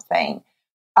about something.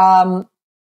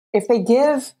 If they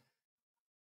give,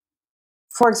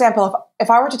 for example, if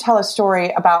I were to tell a story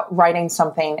about writing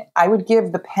something, I would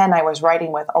give the pen I was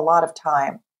writing with a lot of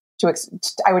time.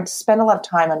 I would spend a lot of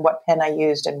time on what pen I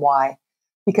used and why,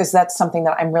 because that's something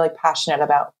that I'm really passionate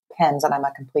about, pens, and I'm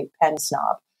a complete pen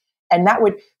snob. And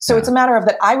it's a matter of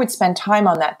that I would spend time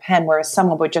on that pen, whereas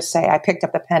someone would just say, I picked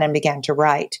up the pen and began to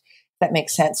write. That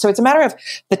makes sense. So it's a matter of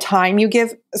the time you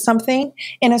give something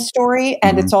in a story,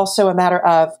 and it's also a matter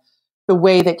of the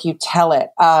way that you tell it.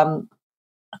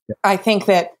 I think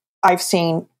that I've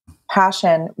seen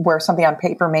passion where something on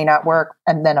paper may not work,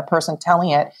 and then a person telling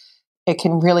it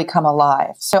can really come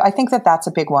alive. So I think that that's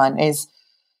a big one, is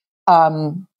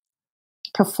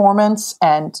performance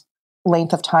and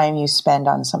length of time you spend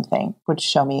on something would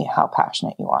show me how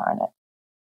passionate you are in it.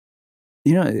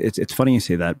 It's funny you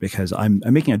say that, because I'm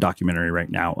making a documentary right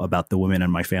now about the women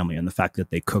in my family and the fact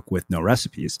that they cook with no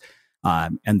recipes.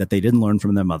 And that they didn't learn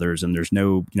from their mothers, and there's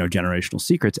no, generational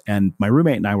secrets. And my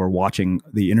roommate and I were watching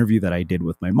the interview that I did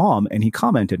with my mom, and he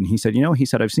commented, and he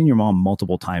said, I've seen your mom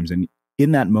multiple times, and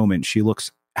in that moment, she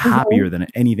looks happier than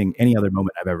any other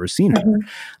moment I've ever seen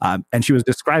her. And she was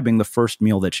describing the first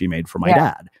meal that she made for my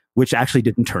dad, which actually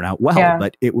didn't turn out well,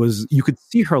 but you could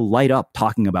see her light up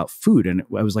talking about food. And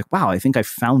I was like, wow, I think I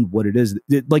found what it is.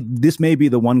 This may be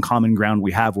the one common ground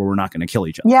we have where we're not going to kill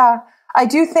each other. Yeah. I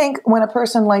do think when a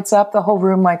person lights up, the whole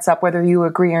room lights up, whether you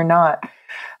agree or not.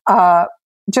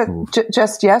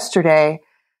 Just yesterday,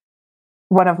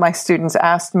 one of my students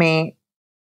asked me,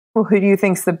 well, who do you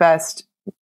think's the best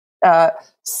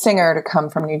singer to come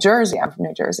from New Jersey? I'm from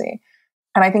New Jersey.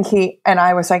 And I think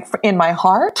I was like, in my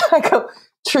heart, I go,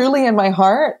 truly in my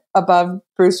heart, above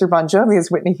Bruce or Bon Jovi is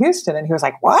Whitney Houston. And he was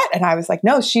like, what? And I was like,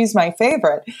 no, she's my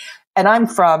favorite. And I'm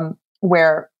from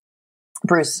where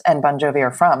Bruce and Bon Jovi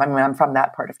are from. I mean, I'm from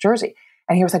that part of Jersey.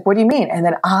 And he was like, what do you mean? And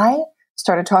then I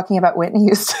started talking about Whitney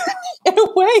Houston in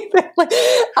a way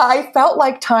that I felt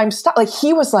like time stopped. Like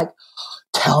he was like,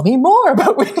 tell me more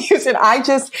about Whitney Houston. I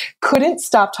just couldn't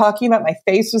stop talking about it. My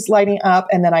face was lighting up.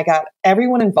 And then I got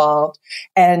everyone involved,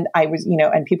 and I was,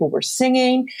 and people were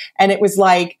singing. And it was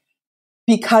like,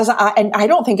 because I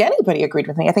don't think anybody agreed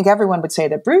with me. I think everyone would say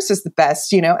that Bruce is the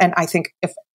best, and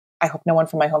I hope no one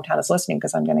from my hometown is listening,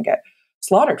 because I'm going to get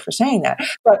slaughtered for saying that.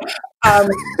 But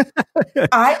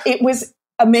it was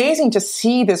amazing to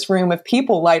see this room of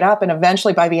people light up. And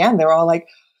eventually by the end, they're all like,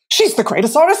 she's the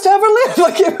greatest artist to ever live.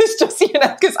 Like it was just,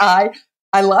 because I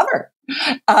love her.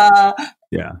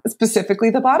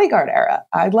 Specifically the Bodyguard era.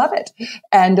 I love it.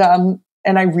 And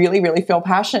And I really, really feel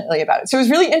passionately about it. So it was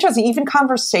really interesting. Even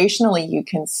conversationally, you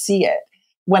can see it.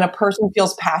 When a person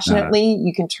feels passionately,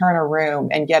 you can turn a room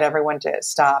and get everyone to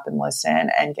stop and listen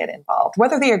and get involved,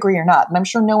 whether they agree or not. And I'm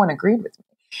sure no one agreed with me.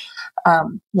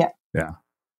 Yeah.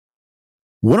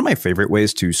 One of my favorite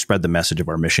ways to spread the message of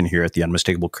our mission here at the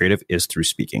Unmistakable Creative is through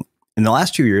speaking. In the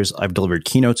last 2 years, I've delivered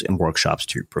keynotes and workshops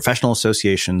to professional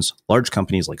associations, large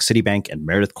companies like Citibank and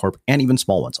Meredith Corp, and even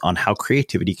small ones on how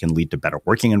creativity can lead to better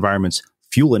working environments,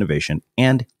 fuel innovation,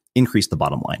 and increase the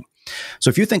bottom line. So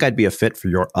if you think I'd be a fit for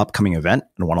your upcoming event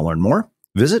and want to learn more,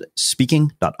 visit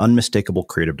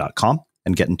speaking.unmistakablecreative.com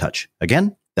and get in touch.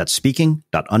 Again, that's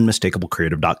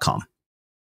speaking.unmistakablecreative.com.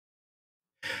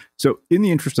 So in the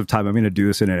interest of time, I'm going to do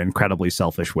this in an incredibly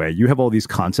selfish way. You have all these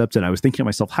concepts, and I was thinking to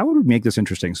myself, how would we make this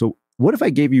interesting? So what if I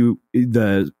gave you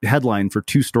the headline for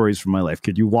 2 stories from my life?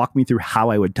 Could you walk me through how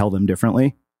I would tell them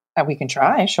differently? We can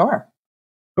try, sure.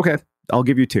 Okay, I'll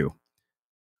give you 2.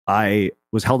 I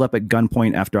was held up at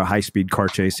gunpoint after a high-speed car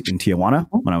chase in Tijuana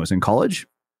when I was in college.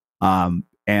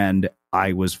 And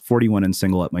I was 41 and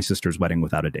single at my sister's wedding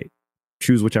without a date.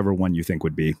 Choose whichever one you think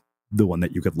would be the one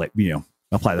that you could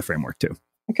apply the framework to.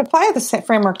 I could apply the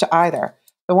framework to either.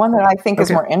 The one that I think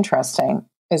is more interesting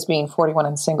is being 41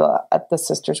 and single at the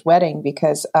sister's wedding,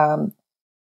 because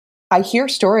I hear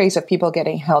stories of people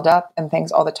getting held up and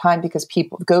things all the time because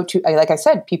people go to, like I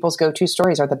said, people's go-to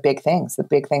stories are the big things that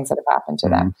have happened to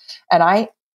them. And I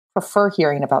prefer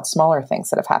hearing about smaller things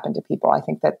that have happened to people. I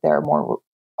think that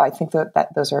that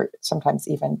those are sometimes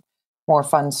even more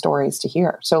fun stories to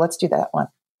hear. So let's do that one.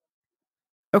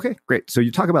 Okay, great. So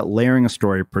you talk about layering a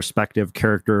story, perspective,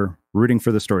 character, rooting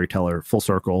for the storyteller, full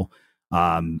circle,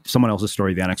 someone else's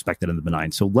story, the unexpected and the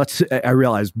benign. So I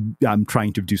realize I'm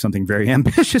trying to do something very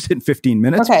ambitious in 15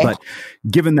 minutes, but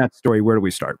given that story, where do we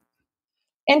start?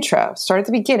 Intro, start at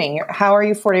the beginning. How are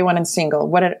you 41 and single?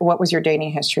 What was your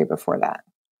dating history before that?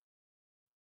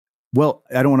 Well,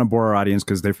 I don't want to bore our audience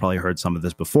because they've probably heard some of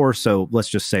this before. So let's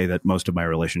just say that most of my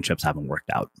relationships haven't worked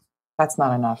out. That's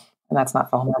not enough. And that's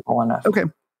not vulnerable enough. Okay.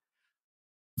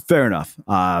 Fair enough.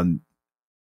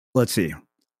 Let's see.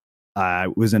 I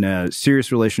was in a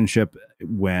serious relationship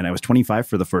when I was 25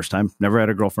 for the first time. Never had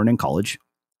a girlfriend in college.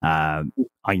 I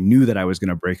knew that I was going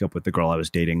to break up with the girl I was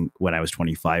dating when I was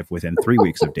 25 within 3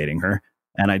 weeks of dating her.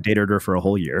 And I dated her for a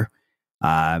whole year.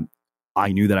 I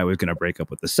knew that I was going to break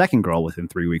up with the second girl within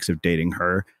 3 weeks of dating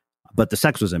her. But the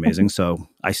sex was amazing. So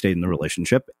I stayed in the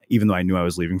relationship, even though I knew I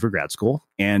was leaving for grad school.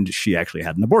 And she actually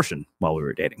had an abortion while we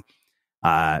were dating.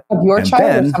 Of your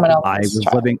child or someone else's I was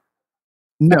child? living...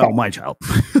 No, my child.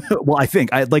 Well,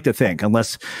 I'd like to think,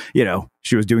 unless,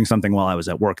 she was doing something while I was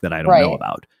at work that I don't know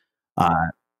about.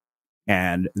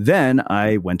 And then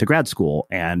I went to grad school.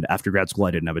 And after grad school,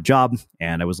 I didn't have a job.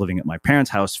 And I was living at my parents'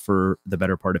 house for the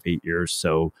better part of 8 years.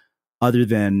 So other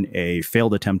than a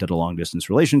failed attempt at a long distance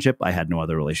relationship, I had no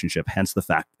other relationship. Hence the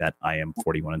fact that I am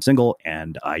 41 and single.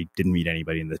 And I didn't meet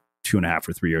anybody in the 2.5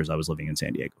 or 3 years I was living in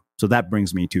San Diego. So that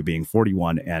brings me to being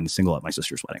 41 and single at my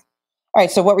sister's wedding. All right.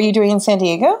 So what were you doing in San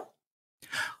Diego?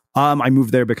 I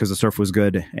moved there because the surf was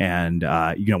good. And,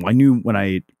 I knew when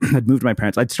I had moved to my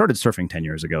parents, I'd started surfing 10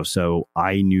 years ago. So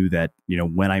I knew that,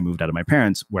 when I moved out of my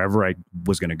parents, wherever I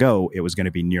was going to go, it was going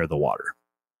to be near the water.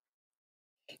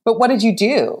 But what did you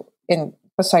do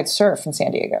besides surf in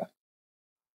San Diego?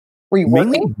 Were you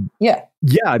working? Mainly, Yeah.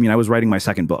 Yeah. I mean, I was writing my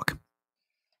second book.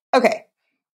 Okay.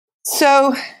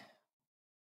 So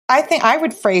I think I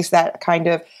would phrase that kind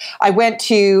of, I went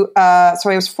to, so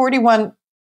I was 41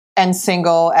 and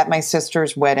single at my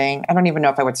sister's wedding. I don't even know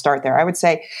if I would start there. I would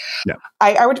say,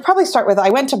 I would probably start with, I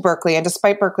went to Berkeley, and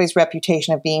despite Berkeley's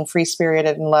reputation of being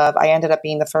free-spirited and love, I ended up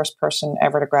being the first person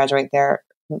ever to graduate there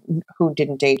who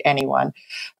didn't date anyone.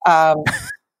 Something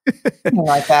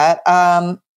like that.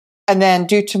 And then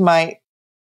due to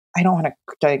I don't want to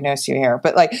diagnose you here,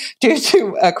 but due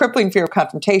to a crippling fear of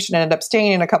confrontation, I ended up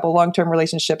staying in a couple of long-term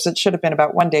relationships. It should have been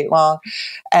about 1 date long.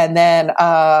 And then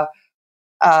I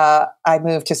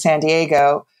moved to San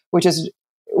Diego, which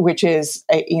is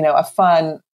a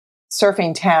fun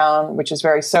surfing town, which is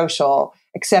very social,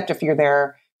 except if you're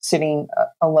there sitting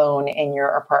alone in your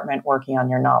apartment working on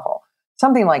your novel.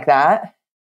 Something like that.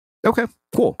 Okay,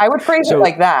 cool. I would phrase it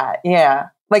like that. Yeah.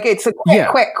 It's a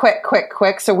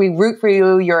quick. So we root for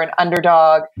you. You're an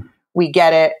underdog. We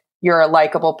get it. You're a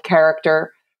likable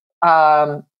character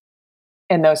in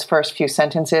those first few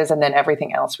sentences, and then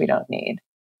everything else we don't need.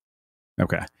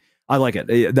 Okay. I like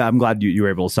it. I'm glad you were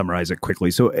able to summarize it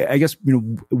quickly. So I guess,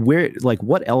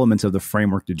 what elements of the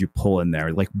framework did you pull in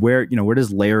there? Like where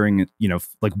does layering,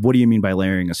 like, what do you mean by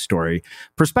layering a story?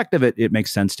 Perspective, it makes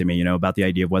sense to me, about the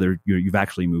idea of whether you've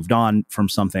actually moved on from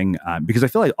something, because I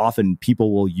feel like often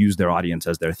people will use their audience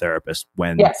as their therapist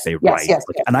when they write.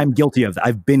 And I'm guilty of that.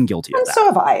 I've been guilty of that. So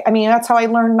have I. I mean, that's how I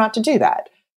learned not to do that.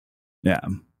 Yeah.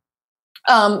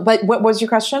 But what was your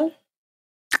question?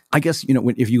 I guess,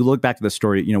 if you look back at the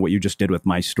story, what you just did with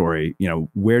my story,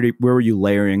 where were you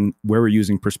layering, where were you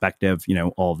using perspective,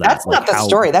 all of that. That's not the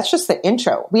story. That's just the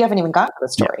intro. We haven't even gotten to the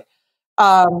story.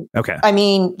 Okay. I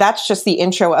mean, that's just the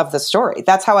intro of the story.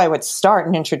 That's how I would start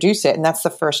and introduce it. And that's the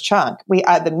first chunk.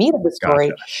 The meat of the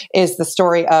story is the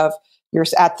story of you're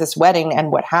at this wedding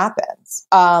and what happens.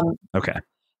 Okay.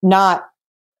 Not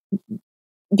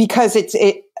because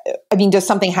does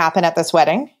something happen at this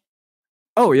wedding?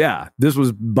 Oh yeah. This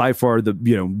was by far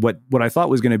what I thought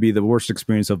was going to be the worst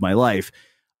experience of my life.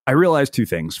 I realized two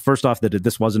things. First off, that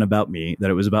this wasn't about me,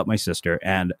 that it was about my sister,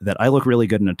 and that I look really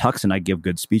good in a tux and I give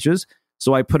good speeches.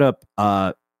 So I put up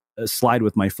a slide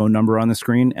with my phone number on the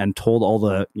screen and told all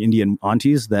the Indian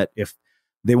aunties that if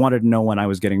they wanted to know when I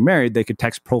was getting married, they could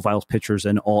text profiles, pictures,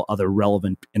 and all other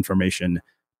relevant information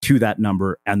to that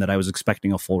number, and that I was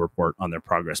expecting a full report on their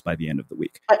progress by the end of the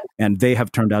week. And they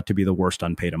have turned out to be the worst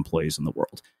unpaid employees in the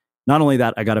world. Not only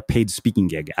that, I got a paid speaking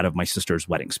gig out of my sister's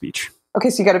wedding speech.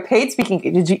 Okay, so you got a paid speaking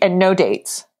gig, and no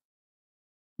dates?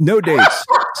 No dates.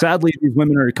 Sadly, these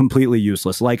women are completely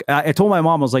useless. Like I told my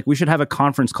mom, I was like, we should have a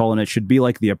conference call, and it should be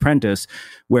like The Apprentice,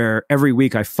 where every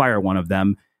week I fire one of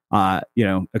them,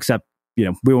 except,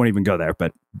 we won't even go there,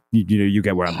 but you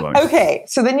get where I'm going. Okay.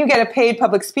 So then you get a paid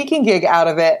public speaking gig out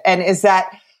of it. And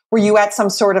were you at some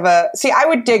sort of I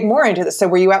would dig more into this. So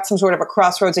were you at some sort of a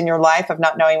crossroads in your life of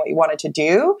not knowing what you wanted to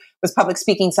do? Was public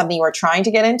speaking something you were trying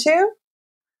to get into?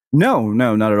 No,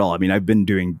 not at all. I mean, I've been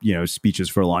doing, speeches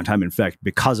for a long time. In fact,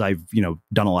 because I've,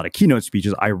 done a lot of keynote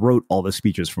speeches, I wrote all the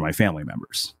speeches for my family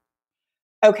members.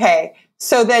 Okay.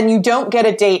 So then you don't get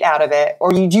a date out of it,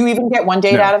 or do you even get one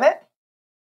date out of it?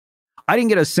 I didn't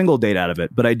get a single date out of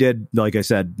it, but I did, like I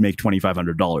said, make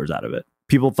 $2,500 out of it.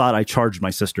 People thought I charged my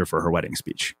sister for her wedding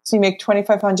speech. So you make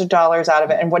 $2,500 out of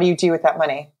it. And what do you do with that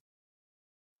money?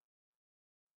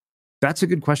 That's a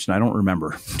good question. I don't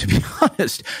remember, to be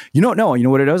honest. You don't know. You know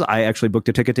what it is? I actually booked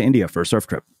a ticket to India for a surf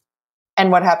trip.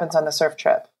 And what happens on the surf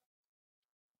trip?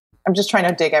 I'm just trying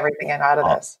to dig everything out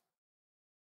of this.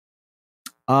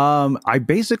 I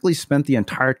basically spent the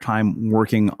entire time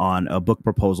working on a book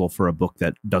proposal for a book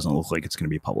that doesn't look like it's going to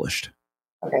be published.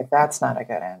 Okay, that's not a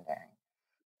good ending.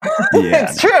 Yeah.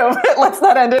 It's true. Let's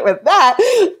not end it with that.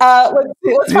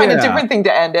 Let's find a different thing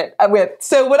to end it with.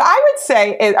 So what I would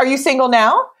say is, are you single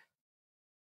now?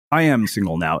 I am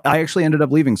single now. I actually ended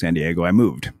up leaving San Diego. I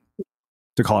moved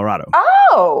to Colorado.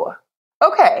 Oh,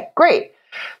 okay, great.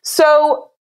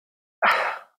 So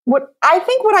what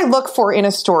I look for in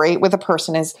a story with a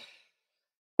person is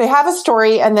they have a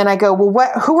story, and then I go,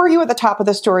 well, who are you at the top of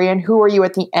the story and who are you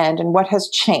at the end, and what has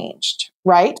changed,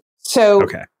 right? So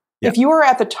if you are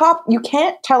at the top, you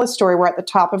can't tell a story where at the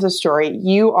top of the story,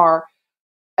 you are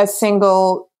a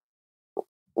single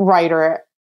writer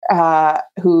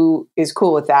who is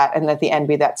cool with that, and at the end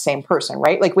be that same person,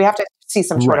 right? Like we have to see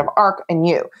some sort of arc in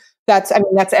you. That's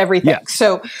everything. Yes.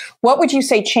 So what would you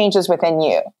say changes within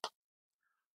you?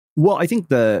 Well, I think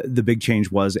the big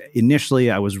change was initially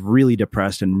I was really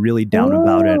depressed and really down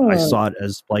about it. I saw it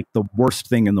as like the worst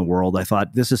thing in the world. I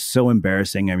thought, this is so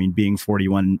embarrassing. I mean, being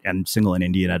 41 and single in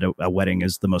India at a wedding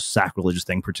is the most sacrilegious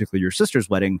thing, particularly your sister's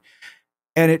wedding.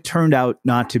 And it turned out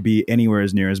not to be anywhere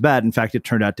as near as bad. In fact, it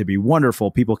turned out to be wonderful.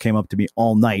 People came up to me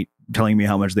all night telling me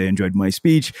how much they enjoyed my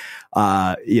speech.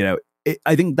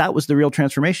 I think that was the real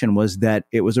transformation, was that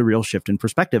it was a real shift in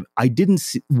perspective. I didn't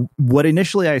see what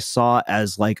initially I saw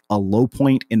as like a low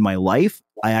point in my life.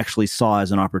 I actually saw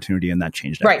as an opportunity, and that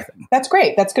changed everything. Right. That's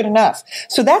great. That's good enough.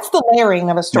 So that's the layering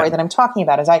of a story that I'm talking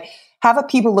about, is I have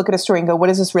people look at a story and go,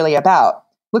 what is this really about?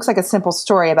 Looks like a simple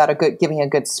story about giving a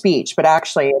good speech, but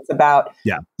actually it's about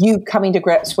you coming to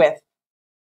grips with,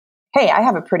 hey, I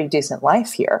have a pretty decent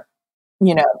life here.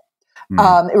 It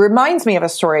reminds me of a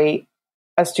story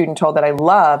a student told that I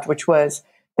loved, which was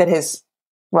that his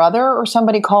brother or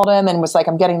somebody called him and was like,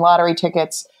 I'm getting lottery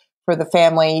tickets for the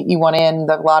family. You want in?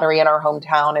 The lottery in our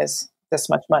hometown is this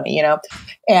much money,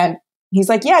 And he's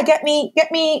like, yeah, get me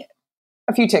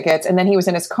a few tickets. And then he was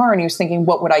in his car and he was thinking,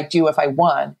 what would I do if I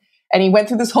won? And he went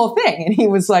through this whole thing and he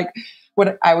was like,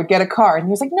 when I would get a car, and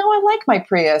he was like, no, I like my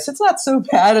Prius. It's not so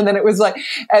bad. And then it was like,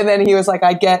 and then he was like,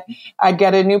 I'd get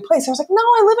a new place. I was like, no,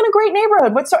 I live in a great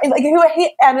neighborhood. What's like,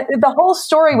 and the whole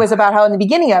story was about how in the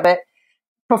beginning of it,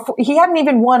 before he hadn't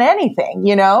even won anything,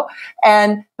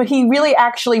 but he really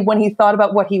actually, when he thought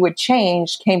about what he would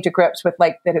change, came to grips with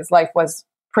like that his life was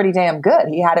pretty damn good.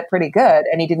 He had it pretty good,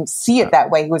 and he didn't see it that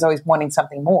way. He was always wanting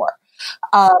something more.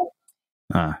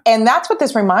 And that's what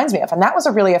this reminds me of. And that was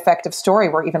a really effective story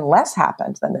where even less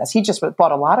happened than this. He just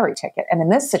bought a lottery ticket. And in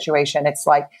this situation, it's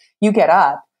like you get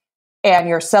up and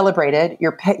you're celebrated.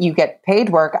 You get paid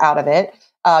work out of it.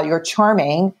 You're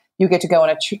charming. You get to go on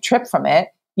a trip from it.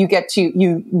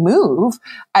 You move.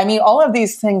 I mean, all of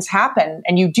these things happen,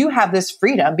 and you do have this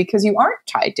freedom because you aren't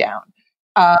tied down.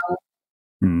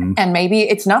 And maybe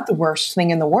it's not the worst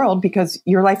thing in the world because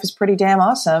your life is pretty damn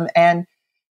awesome, and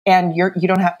you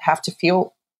don't have to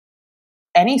feel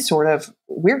any sort of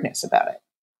weirdness about it.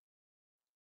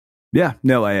 Yeah,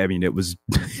 no, I mean, it was,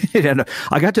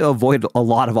 I got to avoid a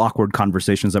lot of awkward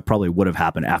conversations that probably would have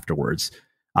happened afterwards.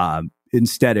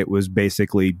 Instead, it was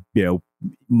basically,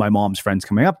 my mom's friends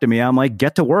coming up to me. I'm like,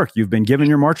 get to work. You've been given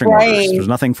your marching orders. There's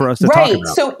nothing for us to talk about.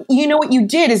 So, what you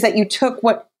did is that you took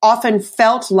what often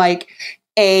felt like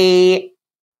an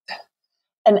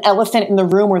elephant in the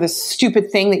room or this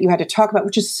stupid thing that you had to talk about,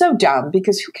 which is so dumb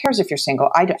because who cares if you're single?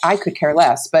 I could care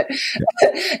less, but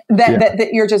that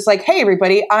you're just like, hey,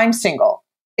 everybody, I'm single.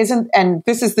 And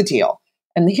this is the deal.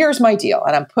 And here's my deal.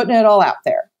 And I'm putting it all out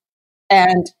there.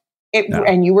 And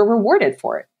you were rewarded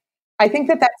for it. I think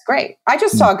that that's great. I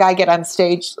just saw a guy get on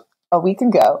stage a week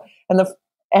ago,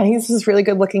 and he's this really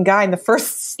good looking guy. And the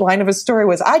first line of his story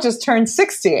was, I just turned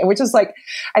 60, which is like,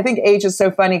 I think age is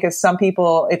so funny because some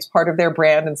people, it's part of their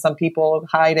brand and some people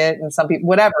hide it and some people,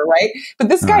 whatever. Right. But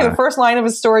this guy, the first line of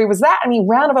his story was that. I mean,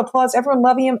 round of applause, everyone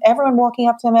loving him, everyone walking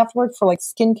up to him afterward for like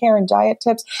skincare and diet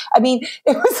tips. I mean,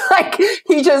 it was like,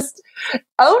 he just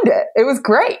owned it. It was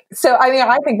great. So, I mean,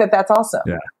 I think that that's awesome.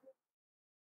 Yeah.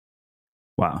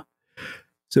 Wow.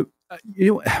 So,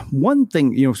 one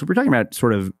thing, so we're talking about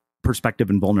sort of perspective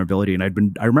and vulnerability. And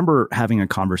I remember having a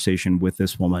conversation with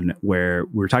this woman where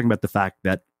we were talking about the fact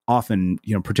that often,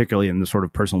 particularly in the sort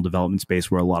of personal development space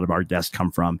where a lot of our guests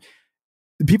come from,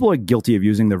 people are guilty of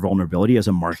using their vulnerability as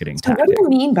a marketing tactic. What do you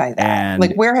mean by that? And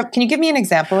like, can you give me an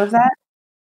example of that?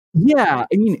 Yeah,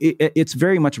 I mean, it's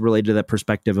very much related to that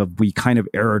perspective of we kind of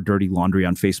air our dirty laundry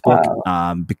on Facebook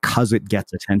because it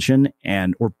gets attention,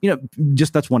 or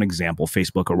just that's one example,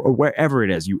 Facebook or wherever it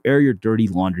is. You air your dirty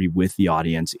laundry with the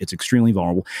audience. It's extremely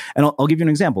vulnerable. And I'll give you an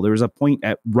example. There was a point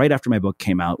right after my book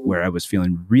came out where I was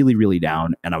feeling really, really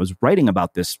down, and I was writing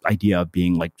about this idea of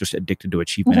being like just addicted to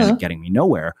achievement and it getting me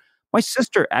nowhere. My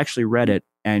sister actually read it,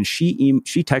 and she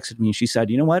texted me and she said,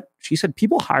 you know what? She said,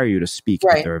 people hire you to speak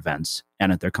at their events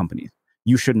and at their companies.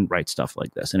 You shouldn't write stuff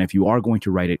like this. And if you are going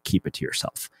to write it, keep it to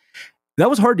yourself. That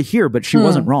was hard to hear, but she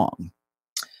wasn't wrong.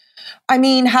 I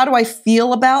mean, how do I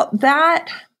feel about that?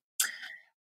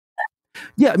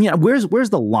 Yeah, I mean, where's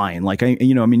the line? Like,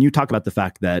 you talk about the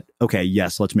fact that, okay,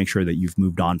 yes, let's make sure that you've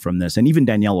moved on from this. And even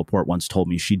Danielle Laporte once told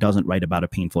me she doesn't write about a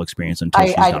painful experience until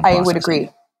she's done processing. I would agree.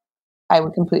 I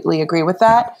would completely agree with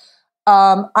that.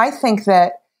 I think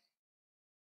that,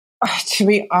 to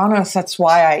be honest, that's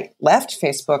why I left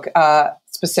Facebook,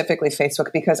 specifically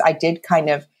Facebook, because I did kind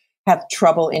of have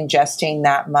trouble ingesting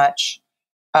that much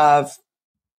of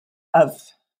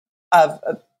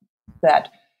that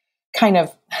kind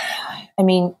of. I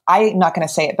mean, I'm not going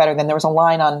to say it better than there was a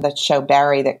line on the show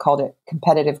Barry that called it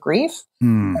competitive grief,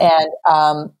 and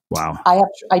wow,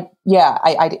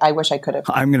 I wish I could have.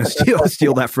 I'm going to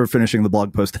steal that for finishing the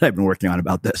blog post that I've been working on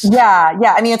about this. Yeah.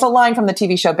 I mean, it's a line from the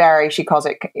TV show Barry. She calls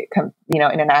it, in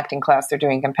an acting class, they're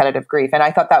doing competitive grief, and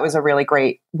I thought that was a really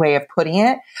great way of putting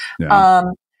it. Yeah.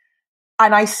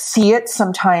 And I see it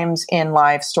sometimes in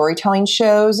live storytelling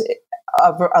shows,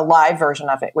 a live version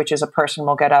of it, which is a person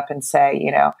will get up and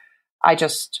say, I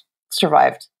just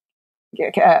survived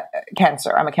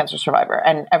cancer. I'm a cancer survivor,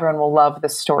 and everyone will love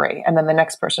this story. And then the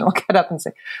next person will get up and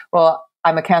say, well,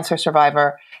 I'm a cancer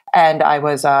survivor, and I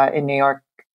was in New York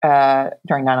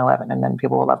during 9/11, and then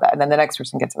people will love that. And then the next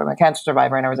person gets up, I'm a cancer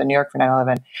survivor, and I was in New York for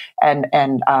 9/11, and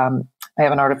I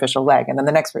have an artificial leg. And then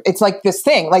the next, it's like this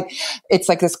thing, like it's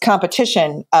like this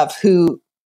competition of who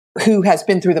has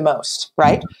been through the most,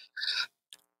 right? Mm-hmm.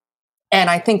 And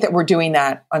I think that we're doing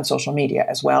that on social media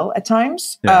as well at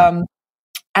times. Yeah.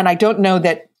 And I don't know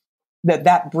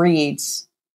that breeds.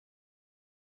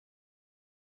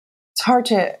 It's hard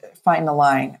to find the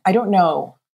line. I don't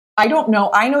know. I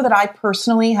know that I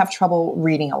personally have trouble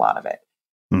reading a lot of it.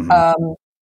 Mm-hmm.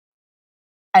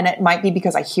 And it might be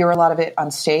because I hear a lot of it on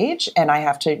stage and I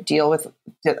have to deal with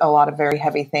a lot of very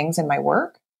heavy things in my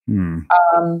work.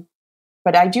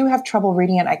 But I do have trouble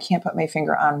reading it. I can't put my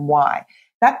finger on why.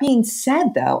 That being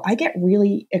said, though, I get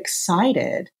really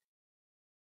excited.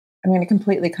 I'm going to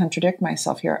completely contradict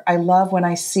myself here. I love when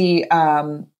I see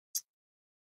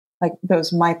like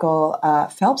those Michael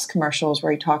Phelps commercials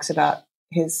where he talks about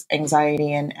his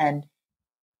anxiety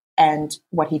and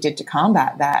what he did to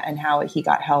combat that and how he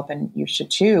got help, and you should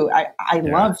too. I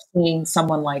love seeing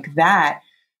someone like that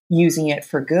using it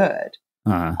for good.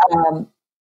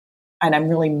 And I'm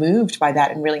really moved by that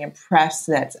and really impressed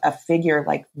that a figure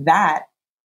like that,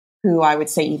 who I would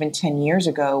say even 10 years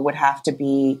ago would have to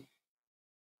be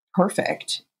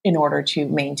perfect in order to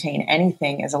maintain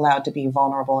anything, is allowed to be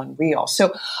vulnerable and real.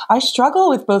 So I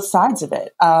struggle with both sides of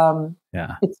it. I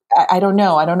don't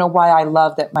know. I don't know why I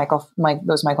love that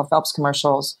those Michael Phelps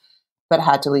commercials, but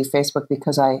had to leave Facebook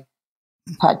because I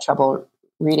had trouble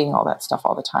reading all that stuff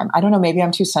all the time. I don't know. Maybe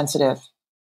I'm too sensitive.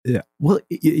 Yeah. Well,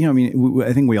 I mean,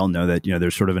 I think we all know that,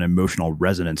 there's sort of an emotional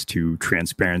resonance to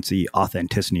transparency,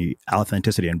 authenticity,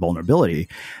 and vulnerability.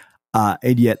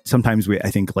 And yet sometimes I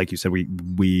think, like you said,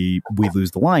 we lose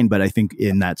the line, but I think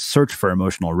in that search for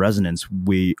emotional resonance,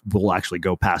 we will actually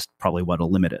go past probably what a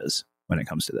limit is when it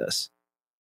comes to this.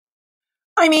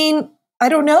 I mean, I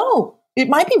don't know. It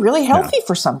might be really healthy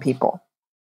for some people.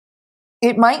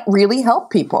 It might really help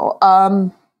people. I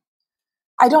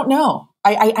don't know.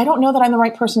 I don't know that I'm the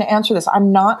right person to answer this.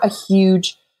 I'm not a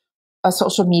huge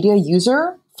social media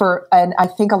user and I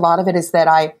think a lot of it is that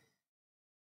I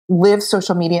live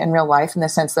social media in real life, in the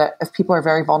sense that if people are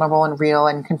very vulnerable and real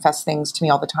and confess things to me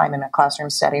all the time in a classroom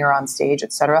setting or on stage,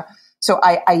 etc. So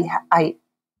I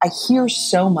hear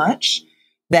so much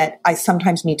that I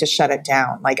sometimes need to shut it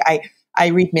down. Like I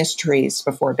read mysteries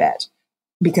before bed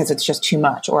because it's just too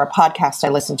much, or a podcast I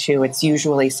listen to, it's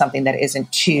usually something that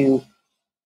isn't too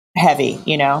heavy,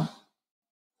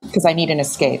 because I need an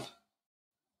escape.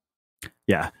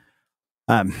 Yeah.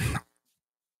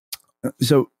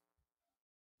 So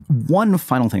one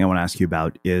final thing I want to ask you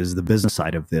about is the business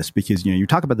side of this, because, you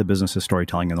talk about the business of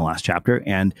storytelling in the last chapter.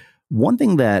 And one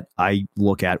thing that I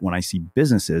look at when I see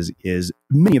businesses is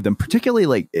many of them, particularly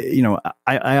like,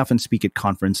 I often speak at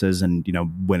conferences, and,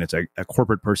 when it's a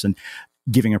corporate person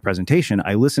giving a presentation,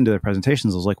 I listen to their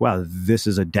presentations. I was like, wow, this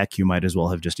is a deck you might as well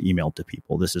have just emailed to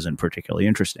people. This isn't particularly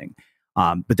interesting.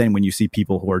 But then when you see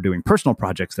people who are doing personal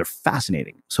projects, they're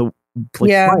fascinating. So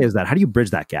why is that? How do you bridge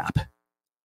that gap?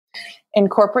 In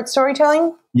corporate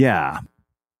storytelling? Yeah.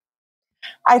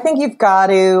 I think you've got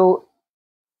to,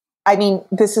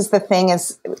 this is the thing,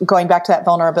 is going back to that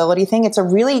vulnerability thing. It's a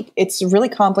really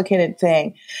complicated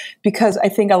thing, because I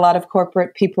think a lot of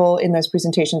corporate people in those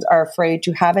presentations are afraid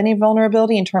to have any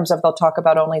vulnerability, in terms of they'll talk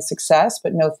about only success,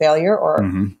 but no failure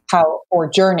or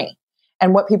journey.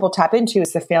 And what people tap into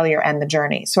is the failure and the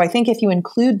journey. So I think if you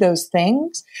include those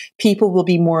things, people will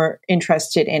be more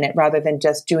interested in it, rather than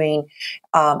just doing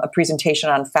a presentation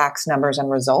on facts, numbers, and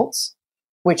results,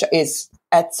 which is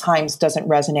at times doesn't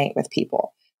resonate with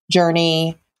people.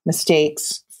 Journey,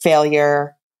 mistakes,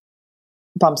 failure,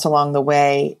 bumps along the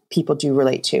way, people do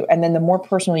relate to. And then the more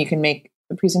personal you can make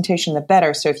the presentation, the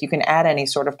better. So if you can add any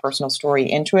sort of personal story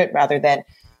into it rather than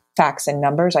facts and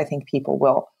numbers, I think people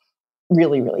will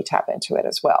really, really tap into it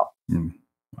as well.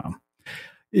 Wow.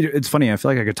 It's funny. I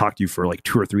feel like I could talk to you for like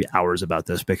 2 or 3 hours about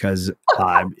this, because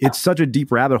it's such a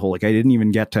deep rabbit hole. Like I didn't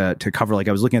even get to cover, like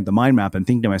I was looking at the mind map and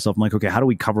thinking to myself, I'm like, okay, how do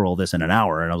we cover all this in an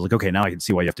hour? And I was like, okay, now I can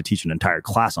see why you have to teach an entire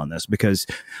class on this, because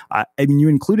you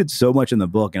included so much in the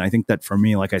book. And I think that for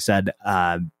me, like I said,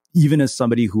 even as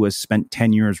somebody who has spent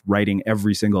 10 years writing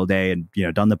every single day and,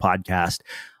 done the podcast,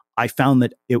 I found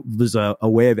that it was a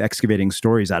way of excavating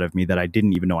stories out of me that I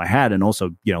didn't even know I had. And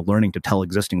also, learning to tell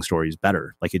existing stories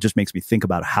better. Like it just makes me think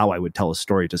about how I would tell a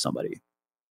story to somebody.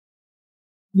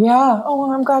 Yeah. Oh,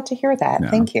 well, I'm glad to hear that. Yeah.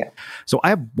 Thank you. So I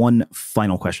have one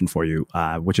final question for you,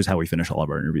 which is how we finish all of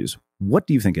our interviews. What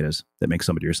do you think it is that makes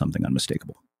somebody or something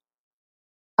unmistakable?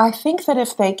 I think that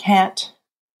if they can't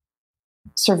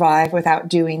survive without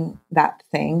doing that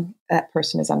thing, that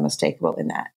person is unmistakable in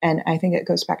that. And I think it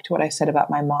goes back to what I said about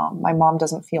my mom. My mom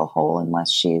doesn't feel whole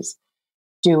unless she's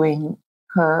doing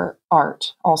her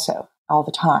art also all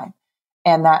the time.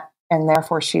 And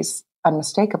therefore she's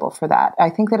unmistakable for that. I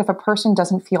think that if a person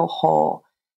doesn't feel whole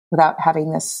without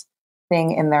having this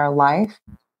thing in their life,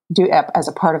 as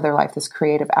a part of their life, this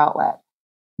creative outlet,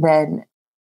 then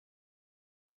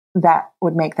that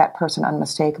would make that person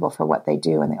unmistakable for what they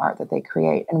do and the art that they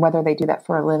create. And whether they do that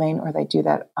for a living or they do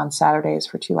that on Saturdays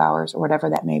for 2 hours or whatever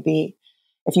that may be,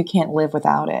 if you can't live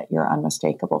without it, you're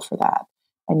unmistakable for that.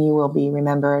 And you will be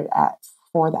remembered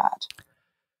for that.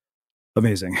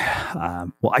 Amazing.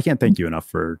 Well, I can't thank you enough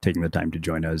for taking the time to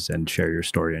join us and share your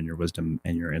story and your wisdom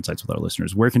and your insights with our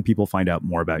listeners. Where can people find out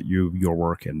more about you, your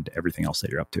work, and everything else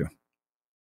that you're up to?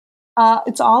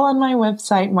 It's all on my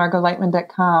website,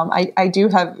 margotleitman.com. I do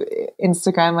have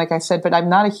Instagram, like I said, but I'm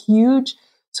not a huge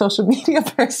social media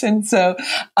person. So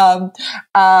I'm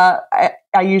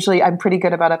pretty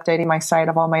good about updating my site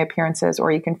of all my appearances,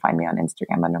 or you can find me on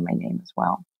Instagram under my name as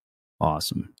well.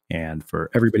 Awesome. And for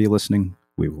everybody listening,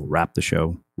 we will wrap the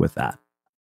show with that.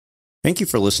 Thank you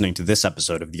for listening to this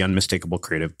episode of the Unmistakable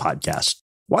Creative Podcast.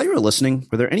 While you were listening,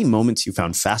 were there any moments you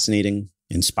found fascinating,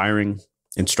 inspiring,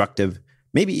 instructive,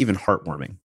 maybe even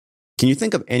heartwarming? Can you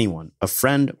think of anyone, a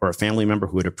friend or a family member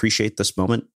who would appreciate this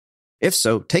moment? If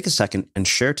so, take a second and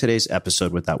share today's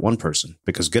episode with that one person,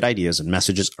 because good ideas and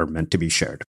messages are meant to be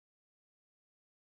shared.